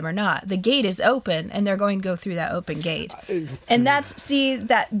gate for them or not. The gate is open and they're going to go through that open gate. And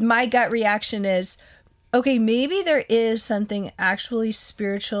that my gut reaction is, okay, maybe there is something actually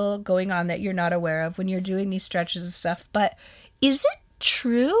spiritual going on that you're not aware of when you're doing these stretches and stuff. But is it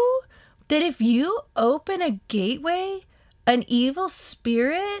true that if you open a gateway, an evil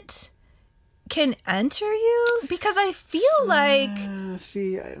spirit can enter you? Because I feel like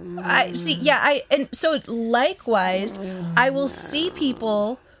and so likewise, I will see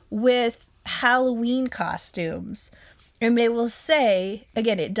people with Halloween costumes. And they will say,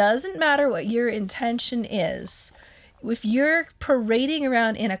 again, it doesn't matter what your intention is. If you're parading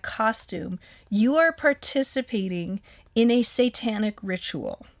around in a costume, you are participating in a satanic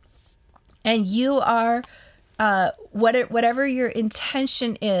ritual. And you are, whatever your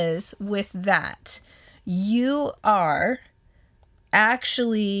intention is with that, you are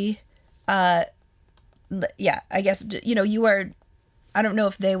actually, I guess, you are, I don't know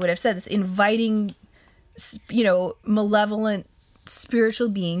if they would have said this, inviting malevolent spiritual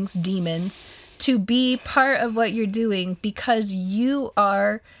beings, demons, to be part of what you're doing because you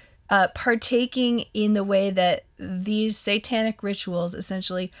are partaking in the way that these satanic rituals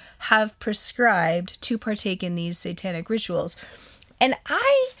essentially have prescribed to partake in these satanic rituals. And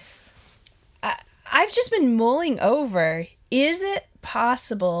I've just been mulling over, is it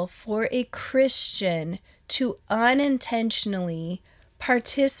possible for a Christian to unintentionally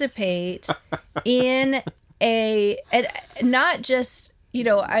participate in and not just,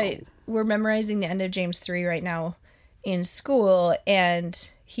 we're memorizing the end of James 3 right now in school,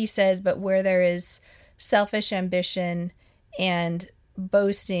 and he says, but where there is selfish ambition and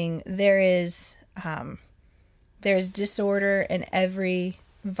boasting, there's disorder and every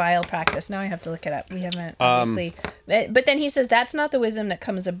vile practice. Now I have to look it up. We haven't, obviously. But then he says that's not the wisdom that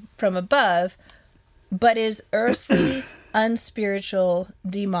comes from above, but is earthly, unspiritual,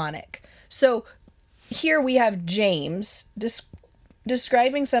 demonic. So here we have James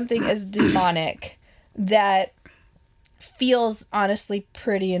describing something as demonic that feels honestly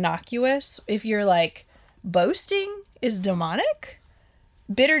pretty innocuous. If you're like, boasting is demonic?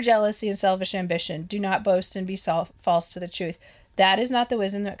 Bitter jealousy and selfish ambition. Do not boast and be false to the truth. That is not the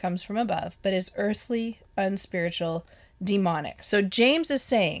wisdom that comes from above, but is earthly, unspiritual, demonic. So James is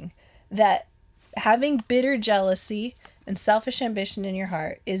saying that having bitter jealousy and selfish ambition in your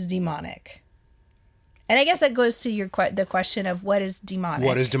heart is demonic. And I guess that goes to the question of what is demonic.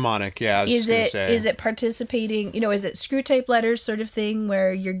 What is demonic? Yeah, I was just going to say. Is it participating, is it screw tape letters sort of thing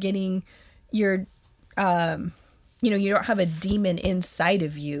where you're getting your, you don't have a demon inside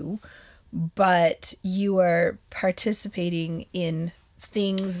of you, but you are participating in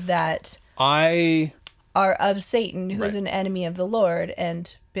things that are of Satan, who is an enemy of the Lord,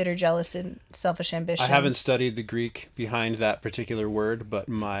 and bitter, jealous, and selfish ambition. I haven't studied the Greek behind that particular word, but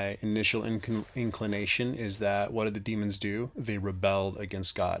my initial inclination is that what did the demons do? They rebelled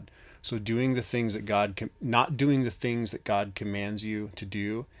against God. So doing the things that not doing the things that God commands you to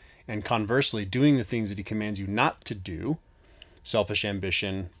do, and conversely, doing the things that he commands you not to do, selfish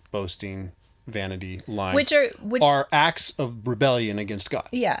ambition, boasting, vanity, lying, which are acts of rebellion against God.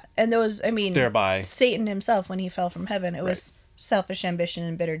 Yeah, and those, thereby Satan himself, when he fell from heaven, it was selfish ambition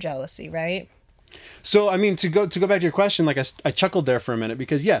and bitter jealousy, right? So, to go back to your question, like I chuckled there for a minute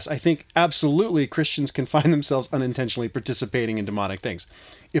because yes, I think absolutely Christians can find themselves unintentionally participating in demonic things.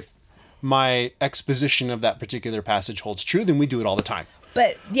 If my exposition of that particular passage holds true, then we do it all the time.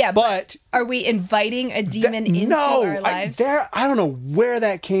 But are we inviting a demon into our lives? I don't know where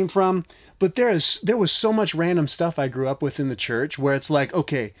that came from, But there was so much random stuff I grew up with in the church where it's like,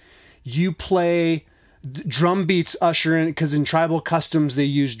 okay, you play drum beats usher in, because in tribal customs they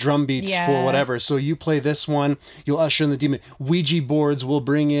use drum beats for whatever. So you play this one, you'll usher in the demon. Ouija boards will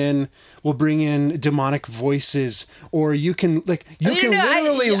bring in demonic voices, or you can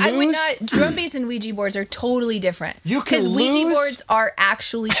literally lose. I would not. Drum beats and Ouija boards are totally different. Because Ouija boards are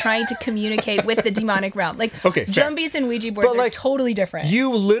actually trying to communicate with the demonic realm. Like, okay, drum beats and Ouija boards are totally different.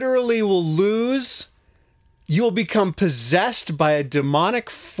 You literally will lose. You will become possessed by a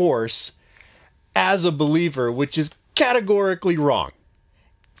demonic force as a believer, which is categorically wrong.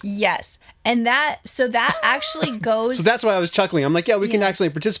 Yes. And that actually goes... So that's why I was chuckling. I'm like, yeah, we can actually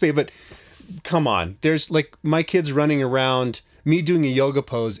participate, but come on. There's like my kids running around, me doing a yoga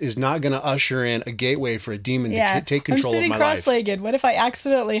pose is not going to usher in a gateway for a demon to take control of my life. I'm sitting cross-legged. What if I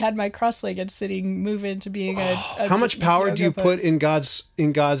accidentally had my cross-legged sitting move into being a how much power do you put in God's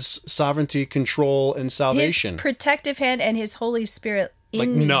sovereignty, control, and salvation? His protective hand and his Holy Spirit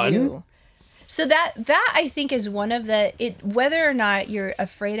in none? You. So that I think is one of whether or not you're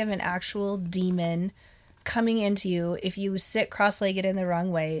afraid of an actual demon coming into you, if you sit cross-legged in the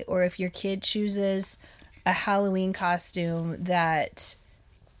wrong way, or if your kid chooses a Halloween costume that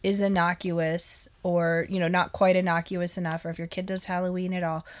is innocuous or, not quite innocuous enough, or if your kid does Halloween at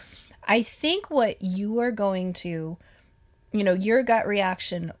all, I think what you are going to, your gut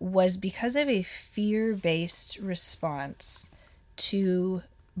reaction was because of a fear-based response to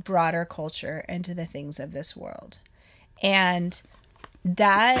broader culture and to the things of this world. And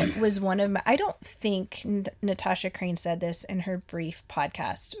that was one of I don't think Natasha Crane said this in her brief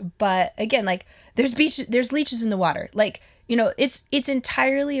podcast, but again, like, there's leeches in the water. Like, it's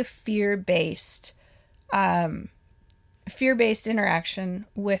entirely a fear-based interaction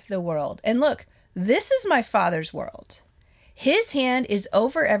with the world. And look, this is my Father's world. His hand is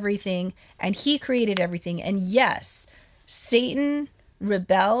over everything, and he created everything. And yes, Satan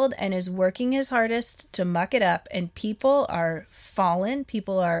rebelled and is working his hardest to muck it up, and people are fallen,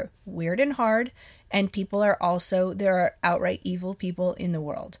 people are weird and hard, and there are outright evil people in the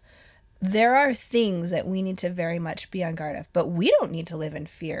world. There are things that we need to very much be on guard of, but we don't need to live in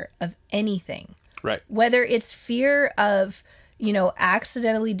fear of anything. Right. Whether it's fear of,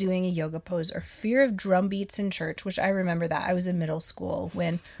 accidentally doing a yoga pose, or fear of drum beats in church, which I remember that. I was in middle school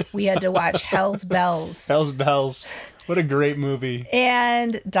when we had to watch Hell's Bells. Hell's Bells. What a great movie.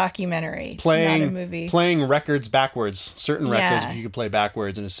 And documentary. It's not a movie. Playing records backwards. Certain records, if you could play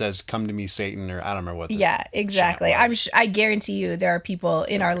backwards and it says, "Come to me, Satan," or I don't remember what the exactly. I guarantee you there are people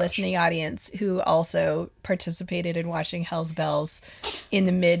in our listening audience who also participated in watching Hell's Bells in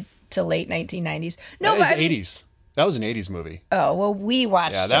the mid to late 1990s. No, but 80s. That was an 80s movie. Oh, well, we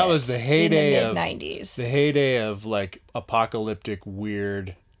watched it. Yeah, that was the heyday in the mid-90s. The heyday of like apocalyptic,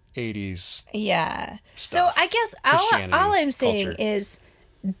 weird 80s. Yeah. Stuff. So I guess all I'm saying is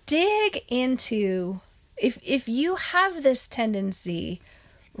dig into, if you have this tendency,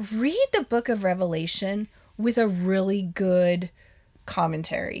 read the book of Revelation with a really good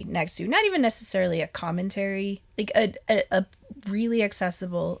commentary next to, not even necessarily a commentary, like a really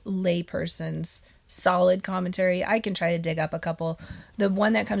accessible layperson's solid commentary. I can try to dig up a couple. The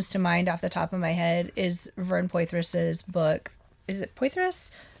one that comes to mind off the top of my head is Vern Poythress's book. Is it Poythress?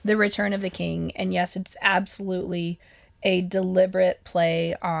 The Return of the King. And yes, it's absolutely a deliberate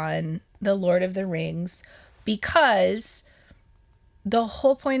play on the Lord of the Rings, because the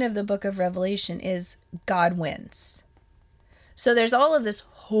whole point of the book of Revelation is God wins. So there's all of this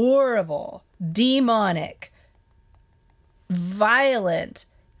horrible, demonic, violent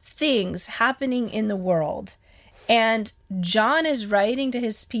things happening in the world, and John is writing to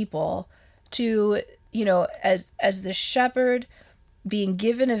his people to, as the shepherd being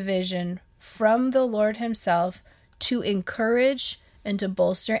given a vision from the Lord himself to encourage and to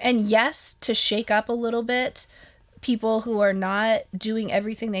bolster, and yes, to shake up a little bit people who are not doing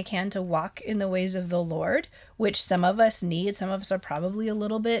everything they can to walk in the ways of the Lord, which some of us need. Some of us are probably a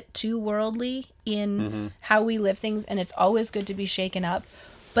little bit too worldly in how we live things, and it's always good to be shaken up.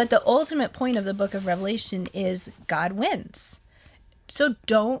 But the ultimate point of the book of Revelation is God wins. So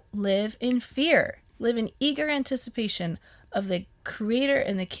don't live in fear. Live in eager anticipation of the Creator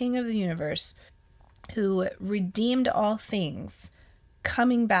and the King of the universe, who redeemed all things,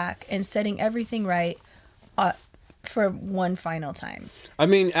 coming back and setting everything right for one final time. I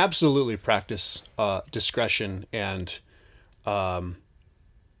mean, absolutely practice discretion and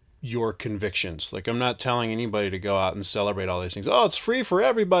your convictions. Like, I'm not telling anybody to go out and celebrate all these things. Oh, it's free for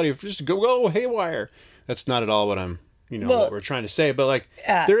everybody. Just go haywire. That's not at all what I'm, what we're trying to say. But like,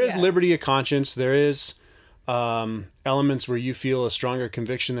 there is liberty of conscience. There is elements where you feel a stronger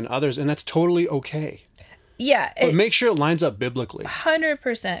conviction than others, and that's totally okay. Yeah. But make sure it lines up biblically.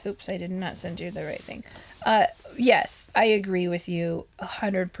 100%. Oops, I did not send you the right thing. Yes, I agree with you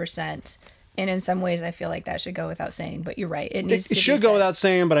 100%. And in some ways, I feel like that should go without saying. But you're right. It should go without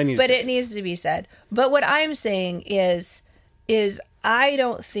saying, but I need to say But it needs to be said. But what I'm saying is I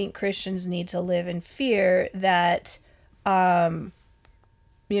don't think Christians need to live in fear that, on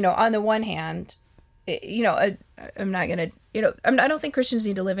the one hand, I'm not going to, I don't think Christians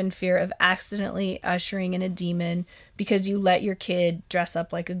need to live in fear of accidentally ushering in a demon because you let your kid dress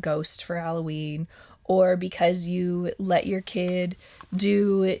up like a ghost for Halloween, or because you let your kid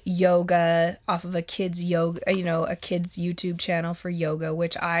do yoga off of a kid's YouTube channel for yoga,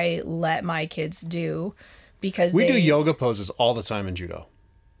 which I let my kids do because we do yoga poses all the time in judo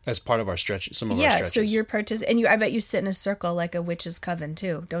as part of our stretches. Some of our stretches. So you're and I bet you sit in a circle like a witch's coven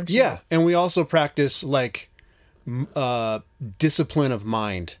too, don't you? Yeah, and we also practice like discipline of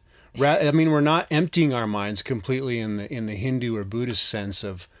mind. I mean, we're not emptying our minds completely in the Hindu or Buddhist sense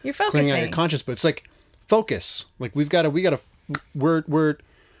of you're focusing clearing out your conscience, but it's like focus. Like we've got to we're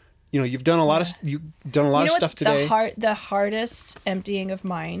you've done a lot of stuff today. The hardest emptying of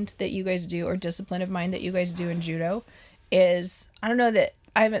mind that you guys do, or discipline of mind that you guys do in judo, is, I don't know that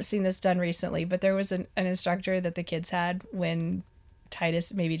I haven't seen this done recently, but there was an instructor that the kids had when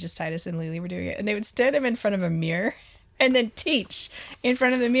Titus and Lily were doing it, and they would stand him in front of a mirror and then teach in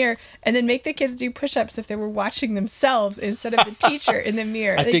front of the mirror and then make the kids do push-ups if they were watching themselves instead of the teacher in the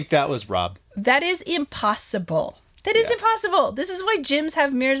mirror. I think that was Rob. That is impossible. That is impossible. This is why gyms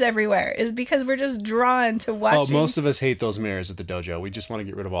have mirrors everywhere, is because we're just drawn to watching. Oh, most of us hate those mirrors at the dojo. We just want to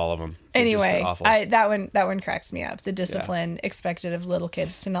get rid of all of them. Anyway, that one cracks me up. The discipline expected of little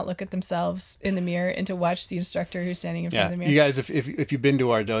kids to not look at themselves in the mirror and to watch the instructor who's standing in front of the mirror. You guys, if you've been to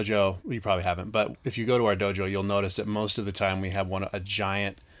our dojo, you probably haven't, but if you go to our dojo, you'll notice that most of the time we have a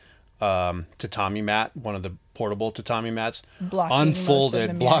giant tatami mat, one of the portable tatami mats,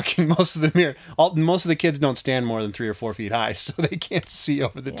 unfolded, blocking most of the mirror. Most of the kids don't stand more than 3 or 4 feet high, so they can't see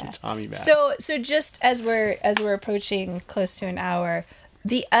over the tatami mat. So just as we're approaching close to an hour,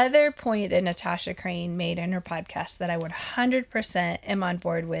 the other point that Natasha Crane made in her podcast that I would 100% am on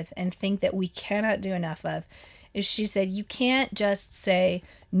board with and think that we cannot do enough of is she said, you can't just say,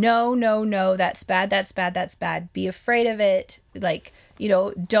 no, that's bad, that's bad, that's bad. Be afraid of it. Like,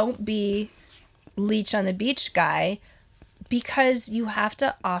 don't be Leech on the beach guy, because you have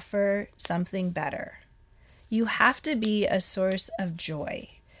to offer something better. You have to be a source of joy,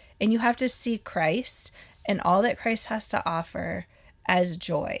 and you have to see Christ and all that Christ has to offer as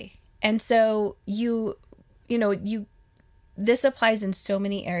joy. And so this applies in so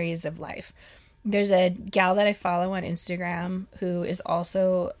many areas of life. There's a gal that I follow on Instagram who is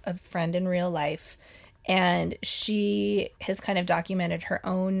also a friend in real life, and she has kind of documented her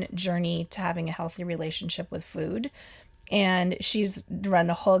own journey to having a healthy relationship with food. And she's run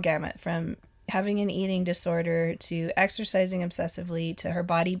the whole gamut from having an eating disorder to exercising obsessively to her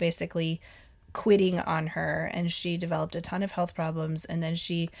body basically quitting on her, and she developed a ton of health problems. And then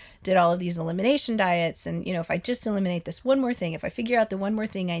she did all of these elimination diets, and if I just eliminate this one more thing, if I figure out the one more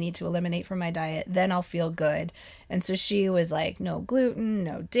thing I need to eliminate from my diet, then I'll feel good. And so she was like, no gluten,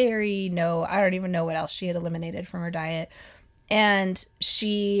 no dairy, I don't even know what else she had eliminated from her diet. And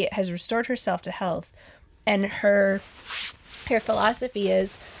she has restored herself to health. And her philosophy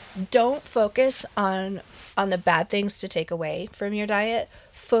is, don't focus on the bad things to take away from your diet.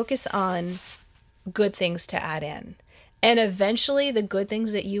 Focus on good things to add in. And eventually the good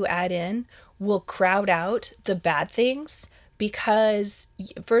things that you add in will crowd out the bad things, because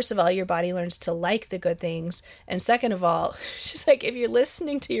first of all, your body learns to like the good things. And second of all, she's like, if you're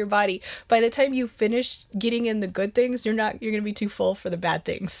listening to your body, by the time you finish getting in the good things, you're going to be too full for the bad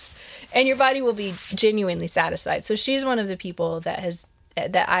things, and your body will be genuinely satisfied. So she's one of the people that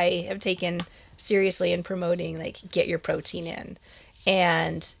I have taken seriously in promoting, like, get your protein in.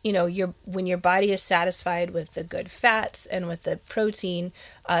 And, when your body is satisfied with the good fats and with the protein,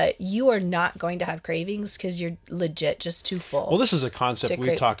 you are not going to have cravings because you're legit just too full. Well, this is a concept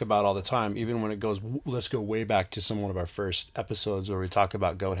we talk about all the time, even when it goes, let's go way back to one of our first episodes where we talk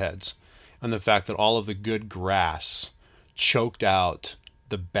about goat heads and the fact that all of the good grass choked out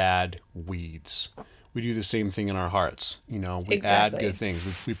the bad weeds. We do the same thing in our hearts. We add good things.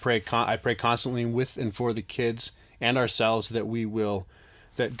 We pray. I pray constantly with and for the kids and ourselves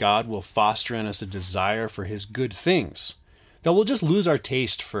that God will foster in us a desire for his good things, that we'll just lose our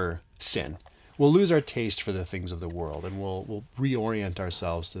taste for sin. We'll lose our taste for the things of the world, and we'll reorient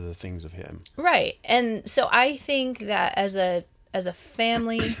ourselves to the things of him. Right. And so I think that as a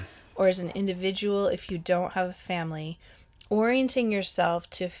family or as an individual if you don't have a family, orienting yourself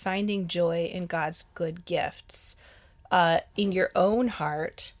to finding joy in God's good gifts in your own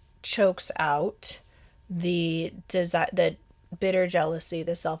heart chokes out the bitter jealousy,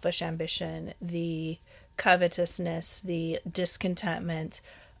 the selfish ambition, the covetousness, the discontentment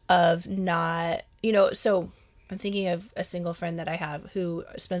of not, so I'm thinking of a single friend that I have who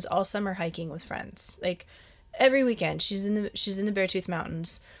spends all summer hiking with friends. Like every weekend she's in the Beartooth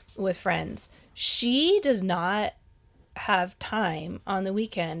Mountains with friends. She does not have time on the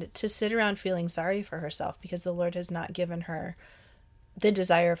weekend to sit around feeling sorry for herself because the Lord has not given her the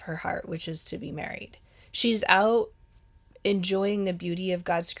desire of her heart, which is to be married. She's out enjoying the beauty of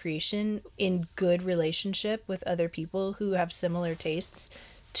God's creation in good relationship with other people who have similar tastes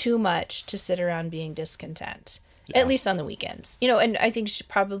too much to sit around being discontent, at least on the weekends. And I think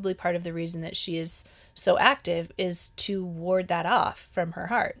probably part of the reason that she is so active is to ward that off from her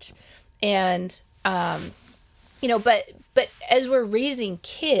heart. And, but as we're raising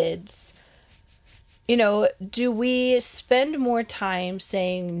kids, do we spend more time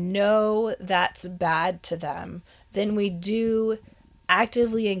saying, no, that's bad to them than we do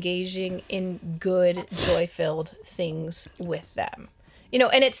actively engaging in good, joy-filled things with them?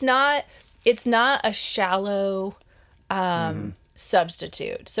 And it's not a shallow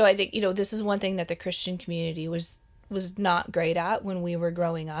substitute. So I think, this is one thing that the Christian community was not great at when we were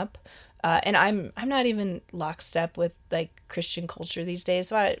growing up. And I'm not even lockstep with like Christian culture these days.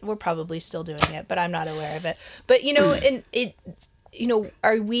 So we're probably still doing it, but I'm not aware of it. But, and it,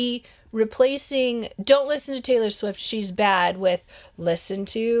 are we replacing don't listen to Taylor Swift, she's bad, with listen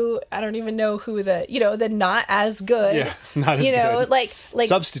to, I don't even know who the not as good. Yeah, not as good. Like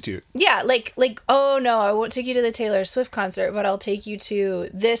substitute. Yeah, like oh no, I won't take you to the Taylor Swift concert, but I'll take you to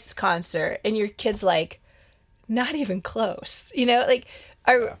this concert, and your kid's like, not even close.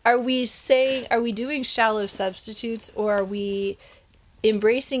 Are we doing shallow substitutes, or are we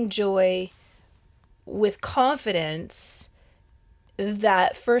embracing joy with confidence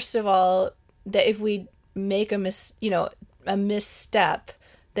that, first of all, that if we make a misstep,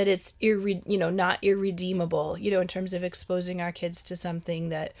 that it's not irredeemable, in terms of exposing our kids to something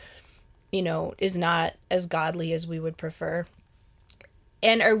that, is not as godly as we would prefer?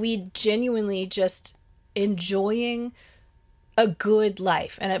 And are we genuinely just enjoying a good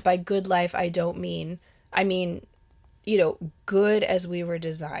life? And by good life, I mean, good as we were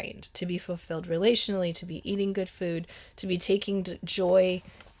designed to be fulfilled relationally, to be eating good food, to be taking joy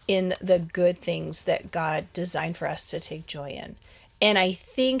in the good things that God designed for us to take joy in. And I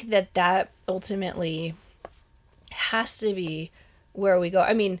think that ultimately has to be where we go.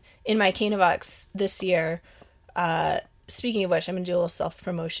 I mean, in my Cana Box this year, speaking of which, I'm going to do a little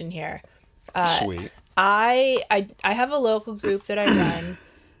self-promotion here. Sweet. I have a local group that I run.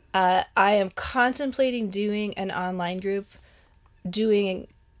 I am contemplating doing an online group, doing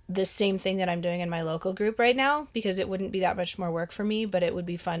the same thing that I'm doing in my local group right now, because it wouldn't be that much more work for me, but it would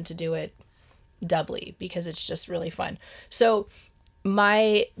be fun to do it doubly because it's just really fun. So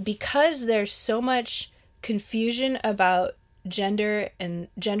because there's so much confusion about gender and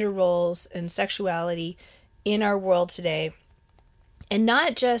gender roles and sexuality in our world today, and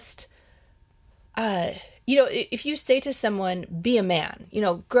not just, if you say to someone, be a man,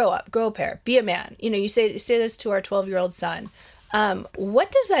 grow up, grow a pair, be a man, you say this to our 12-year-old son.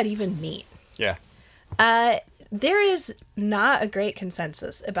 What does that even mean? Yeah. There is not a great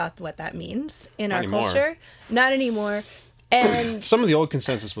consensus about what that means in our culture. Not anymore. And some of the old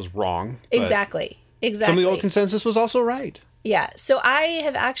consensus was wrong. Exactly. Some of the old consensus was also right. Yeah. So I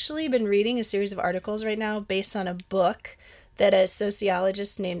have actually been reading a series of articles right now based on a book that a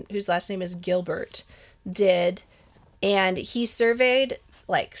sociologist whose last name is Gilbert did, and he surveyed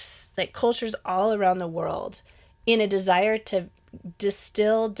like cultures all around the world in a desire to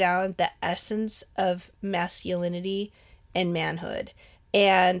distill down the essence of masculinity and manhood.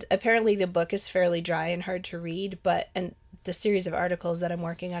 And apparently the book is fairly dry and hard to read, and the series of articles that I'm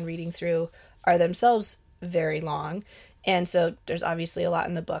working on reading through are themselves very long, and so there's obviously a lot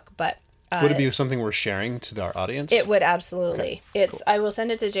in the book, but would it be something we're sharing to our audience? It would, absolutely. Okay, cool. I will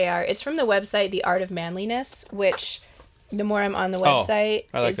send it to JR. It's from the website The Art of Manliness, which the more I'm on the website...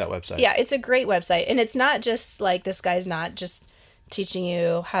 I like that website. Yeah, it's a great website. And it's not just like, this guy's not just teaching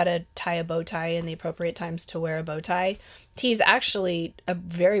you how to tie a bow tie in the appropriate times to wear a bow tie. He's actually a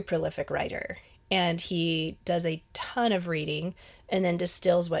very prolific writer. And he does a ton of reading and then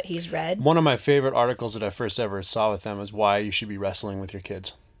distills what he's read. One of my favorite articles that I first ever saw with them is why you should be wrestling with your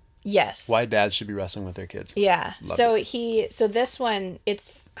kids. Yes. Why dads should be wrestling with their kids. Yeah. So this one, I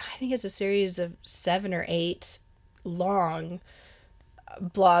think it's a series of 7 or 8 long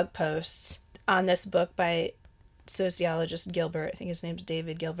blog posts on this book by sociologist Gilbert. I think his name's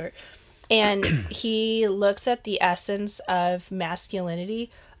David Gilbert. And he looks at the essence of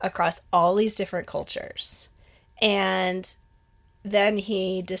masculinity across all these different cultures. And then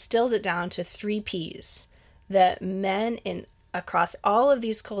he distills it down to 3 P's that men across all of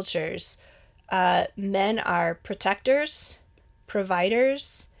these cultures, men are protectors,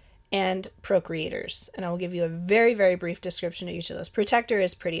 providers, and procreators. And I will give you a very, very brief description of each of those. Protector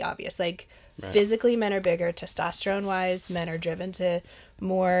is pretty obvious. Like, right. Physically, men are bigger. Testosterone-wise, men are driven to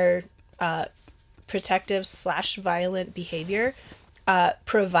more protective / violent behavior.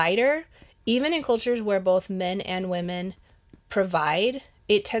 Provider, even in cultures where both men and women provide,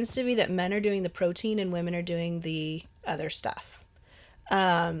 it tends to be that men are doing the protein and women are doing the other stuff.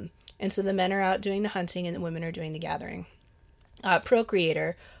 And so the men are out doing the hunting and the women are doing the gathering.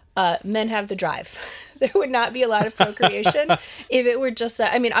 Procreator, men have the drive. There would not be a lot of procreation if it were just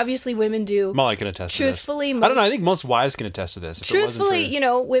obviously women do. Molly can attest truthfully, to this. I don't know. I think most wives can attest to this. Truthfully,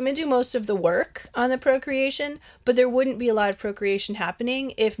 women do most of the work on the procreation, but there wouldn't be a lot of procreation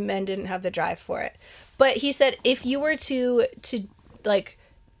happening if men didn't have the drive for it. But he said if you were to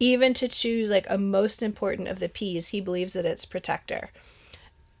choose like a most important of the P's, he believes that it's protector.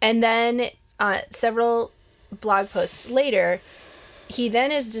 And then several blog posts later, he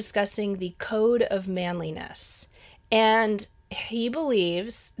then is discussing the code of manliness. And he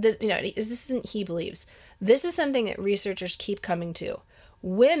believes that, this is something that researchers keep coming to.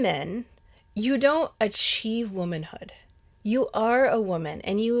 Women, you don't achieve womanhood. You are a woman,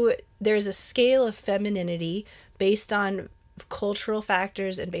 and there's a scale of femininity based on cultural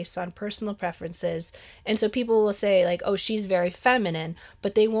factors and based on personal preferences. And so people will say like, oh, she's very feminine,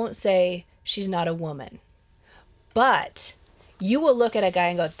 but they won't say she's not a woman. But you will look at a guy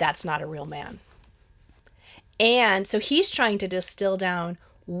and go, that's not a real man. And so he's trying to distill down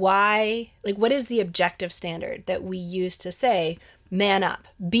what is the objective standard that we use to say, man up,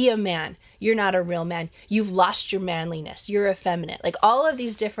 be a man. You're not a real man. You've lost your manliness. You're effeminate. Like all of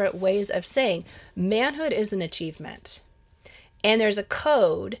these different ways of saying manhood is an achievement. And there's a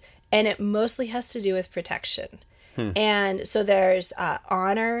code, and it mostly has to do with protection. And so there's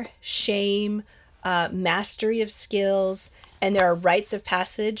honor, shame, mastery of skills, and there are rites of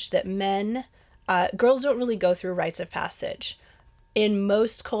passage that girls don't really go through rites of passage. In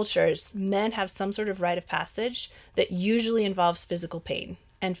most cultures, men have some sort of rite of passage that usually involves physical pain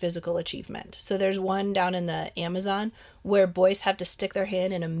and physical achievement. So there's one down in the Amazon where boys have to stick their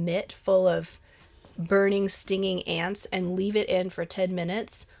hand in a mitt full of burning, stinging ants and leave it in for 10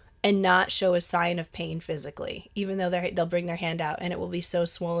 minutes and not show a sign of pain physically, even though they'll bring their hand out and it will be so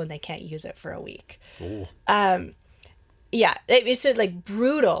swollen they can't use it for a week. Yeah, it's like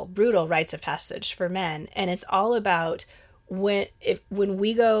brutal rites of passage for men. And it's all about when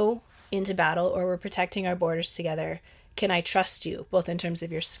we go into battle or we're protecting our borders together, can I trust you, both in terms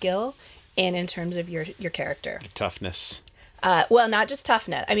of your skill and in terms of your character? Toughness. Well, not just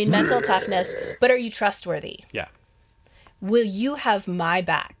toughness. Mental toughness, but are you trustworthy? Yeah. Will you have my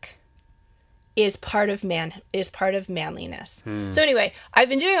back? Is part of manliness. So anyway, I've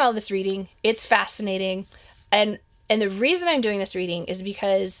been doing all this reading. It's fascinating. And the reason I'm doing this reading is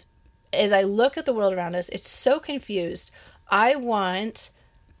because as I look at the world around us, it's so confused. I want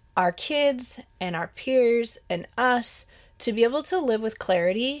our kids and our peers and us to be able to live with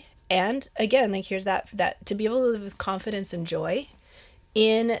clarity. And again, here's that to be able to live with confidence and joy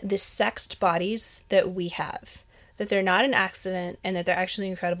in the sexed bodies that we have, that they're not an accident and that they're actually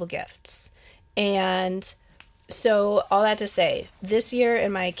incredible gifts. And so all that to say, this year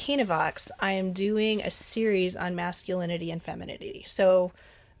in my Canavox, I am doing a series on masculinity and femininity. So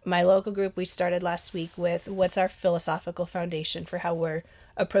my local group, we started last week with what's our philosophical foundation for how we're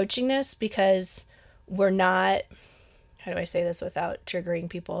approaching this, because we're not, how do I say this without triggering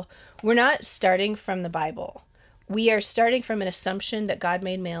people? We're not starting from the Bible. We are starting from an assumption that God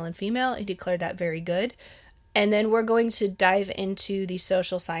made male and female. He declared that very good. And then we're going to dive into the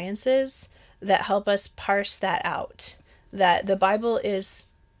social sciences that help us parse that out. That the Bible is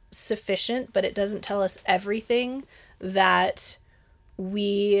sufficient, but it doesn't tell us everything that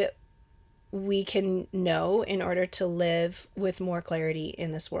we can know in order to live with more clarity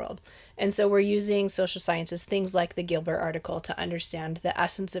in this world. And so we're using social sciences, things like the Gilbert article, to understand the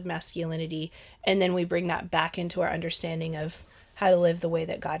essence of masculinity, and then we bring that back into our understanding of how to live the way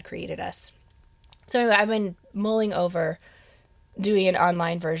that God created us. So anyway, I've been mulling over doing an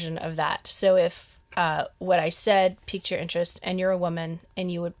online version of that. So if what I said piqued your interest and you're a woman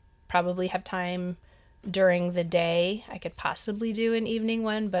and you would probably have time during the day, I could possibly do an evening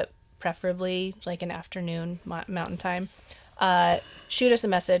one, but preferably like an afternoon mountain time. shoot us a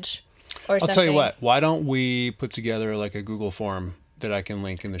message or something. I'll tell you what. Why don't we put together like a Google form that I can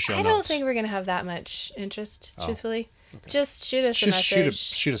link in the show notes? I don't think we're going to have that much interest, truthfully. Okay. Just shoot us a message.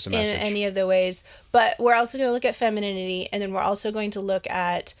 Shoot us a message. In any of the ways. But we're also going to look at femininity, and then we're also going to look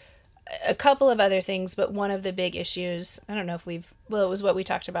at a couple of other things. But one of the big issues, I don't know if it was what we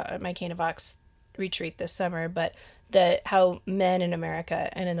talked about at my Cane of Ox retreat this summer, but how men in America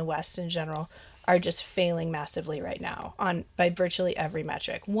and in the West in general are just failing massively right now by virtually every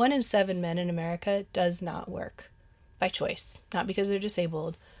metric. 1 in 7 men in America does not work by choice, not because they're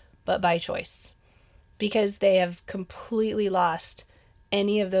disabled, but by choice. Because they have completely lost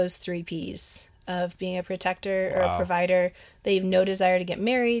any of those 3 Ps of being a protector or a provider. They have no desire to get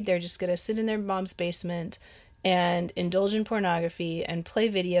married. They're just going to sit in their mom's basement and indulge in pornography and play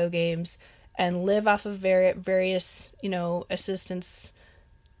video games and live off of various, assistance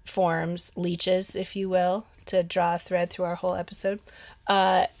forms, leeches, if you will, to draw a thread through our whole episode.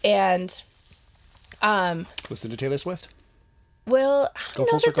 Listen to Taylor Swift. Well, I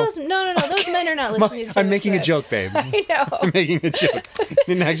don't know that those men are not listening to Taylor I'm making Swift. A joke, babe. I know. I'm making a joke.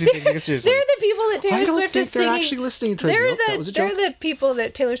 Didn't actually take it seriously. They're the people that Taylor Swift is singing. They're actually listening to it. That was a joke. They're the people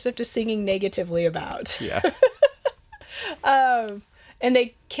that Taylor Swift is singing negatively about. Yeah. And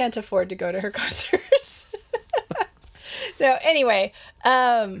they can't afford to go to her concerts. So anyway,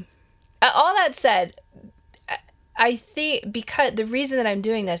 all that said, I think because the reason that I'm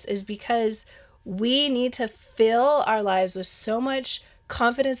doing this is because we need to fill our lives with so much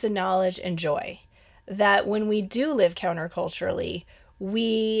confidence and knowledge and joy that when we do live counterculturally,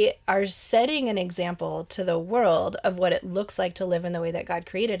 we are setting an example to the world of what it looks like to live in the way that God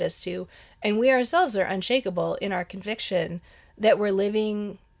created us to. And we ourselves are unshakable in our conviction that we're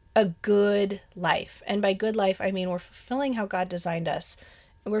living a good life. And by good life, I mean we're fulfilling how God designed us.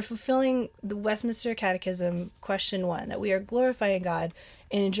 We're fulfilling the Westminster Catechism, question 1, that we are glorifying God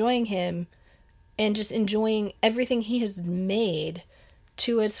and enjoying Him and just enjoying everything He has made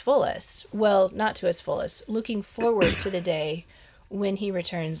to its fullest. Well, not to its fullest. Looking forward to the day when He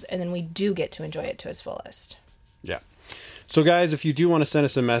returns, and then we do get to enjoy it to its fullest. Yeah. So, guys, if you do want to send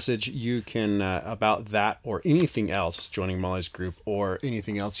us a message, you can, about that or anything else, joining Molly's group, or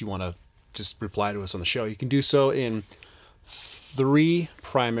anything else you want to just reply to us on the show, you can do so in 3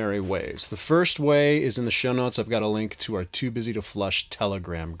 primary ways. The first way is in the show notes. I've got a link to our Too Busy to Flush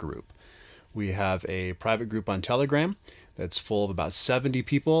Telegram group. We have a private group on Telegram that's full of about 70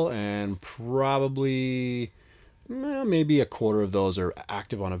 people, and probably maybe a quarter of those are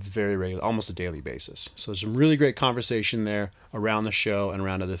active on a very regular, almost a daily basis. So there's some really great conversation there around the show and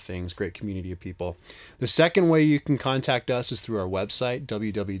around other things, great community of people. The second way you can contact us is through our website,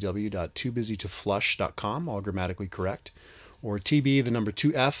 www.toobusytoflush.com, all grammatically correct, or TB, the number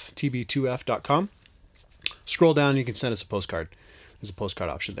 2F, tb2f.com. Scroll down, you can send us a postcard. There's a postcard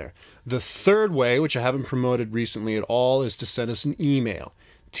option there. The third way, which I haven't promoted recently at all, is to send us an email.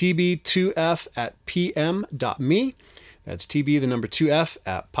 tb2f@pm.me. That's TB, the number 2F,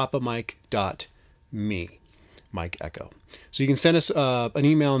 at papamike.me. Mike Echo. So you can send us an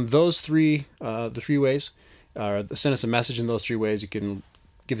email in those the 3 ways, or send us a message in those 3 ways. You can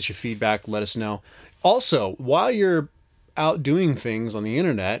give us your feedback, let us know. Also, while you're out doing things on the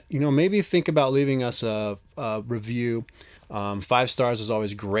internet, maybe think about leaving us a review. 5 stars is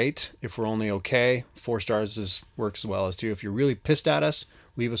always great if we're only okay. 4 stars works as well as 2. If you're really pissed at us,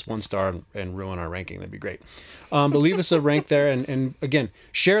 leave us 1 star and ruin our ranking. That'd be great. But leave us a rank there. And again,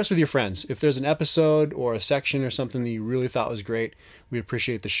 share us with your friends. If there's an episode or a section or something that you really thought was great, we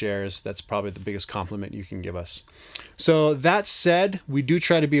appreciate the shares. That's probably the biggest compliment you can give us. So that said, we do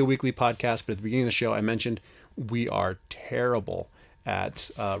try to be a weekly podcast, but at the beginning of the show, I mentioned we are terrible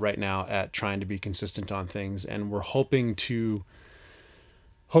at right now at trying to be consistent on things, and we're hoping to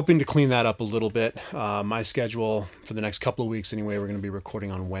clean that up a little bit. My schedule for the next couple of weeks anyway, we're going to be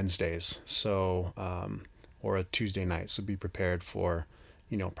recording on Wednesdays, so or a Tuesday night, so be prepared for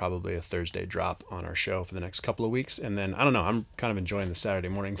probably a Thursday drop on our show for the next couple of weeks. And then I don't know, I'm kind of enjoying the Saturday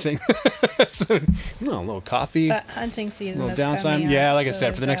morning thing. So a little coffee, but hunting season, a little downtime. Yeah, like I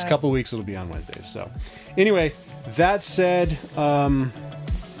said, for the next couple of weeks it'll be on Wednesdays. So anyway, that said, it's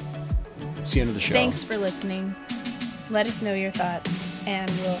the end of the show. Thanks for listening. Let us know your thoughts,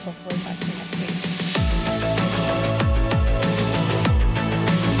 and we'll hopefully talk to you next week.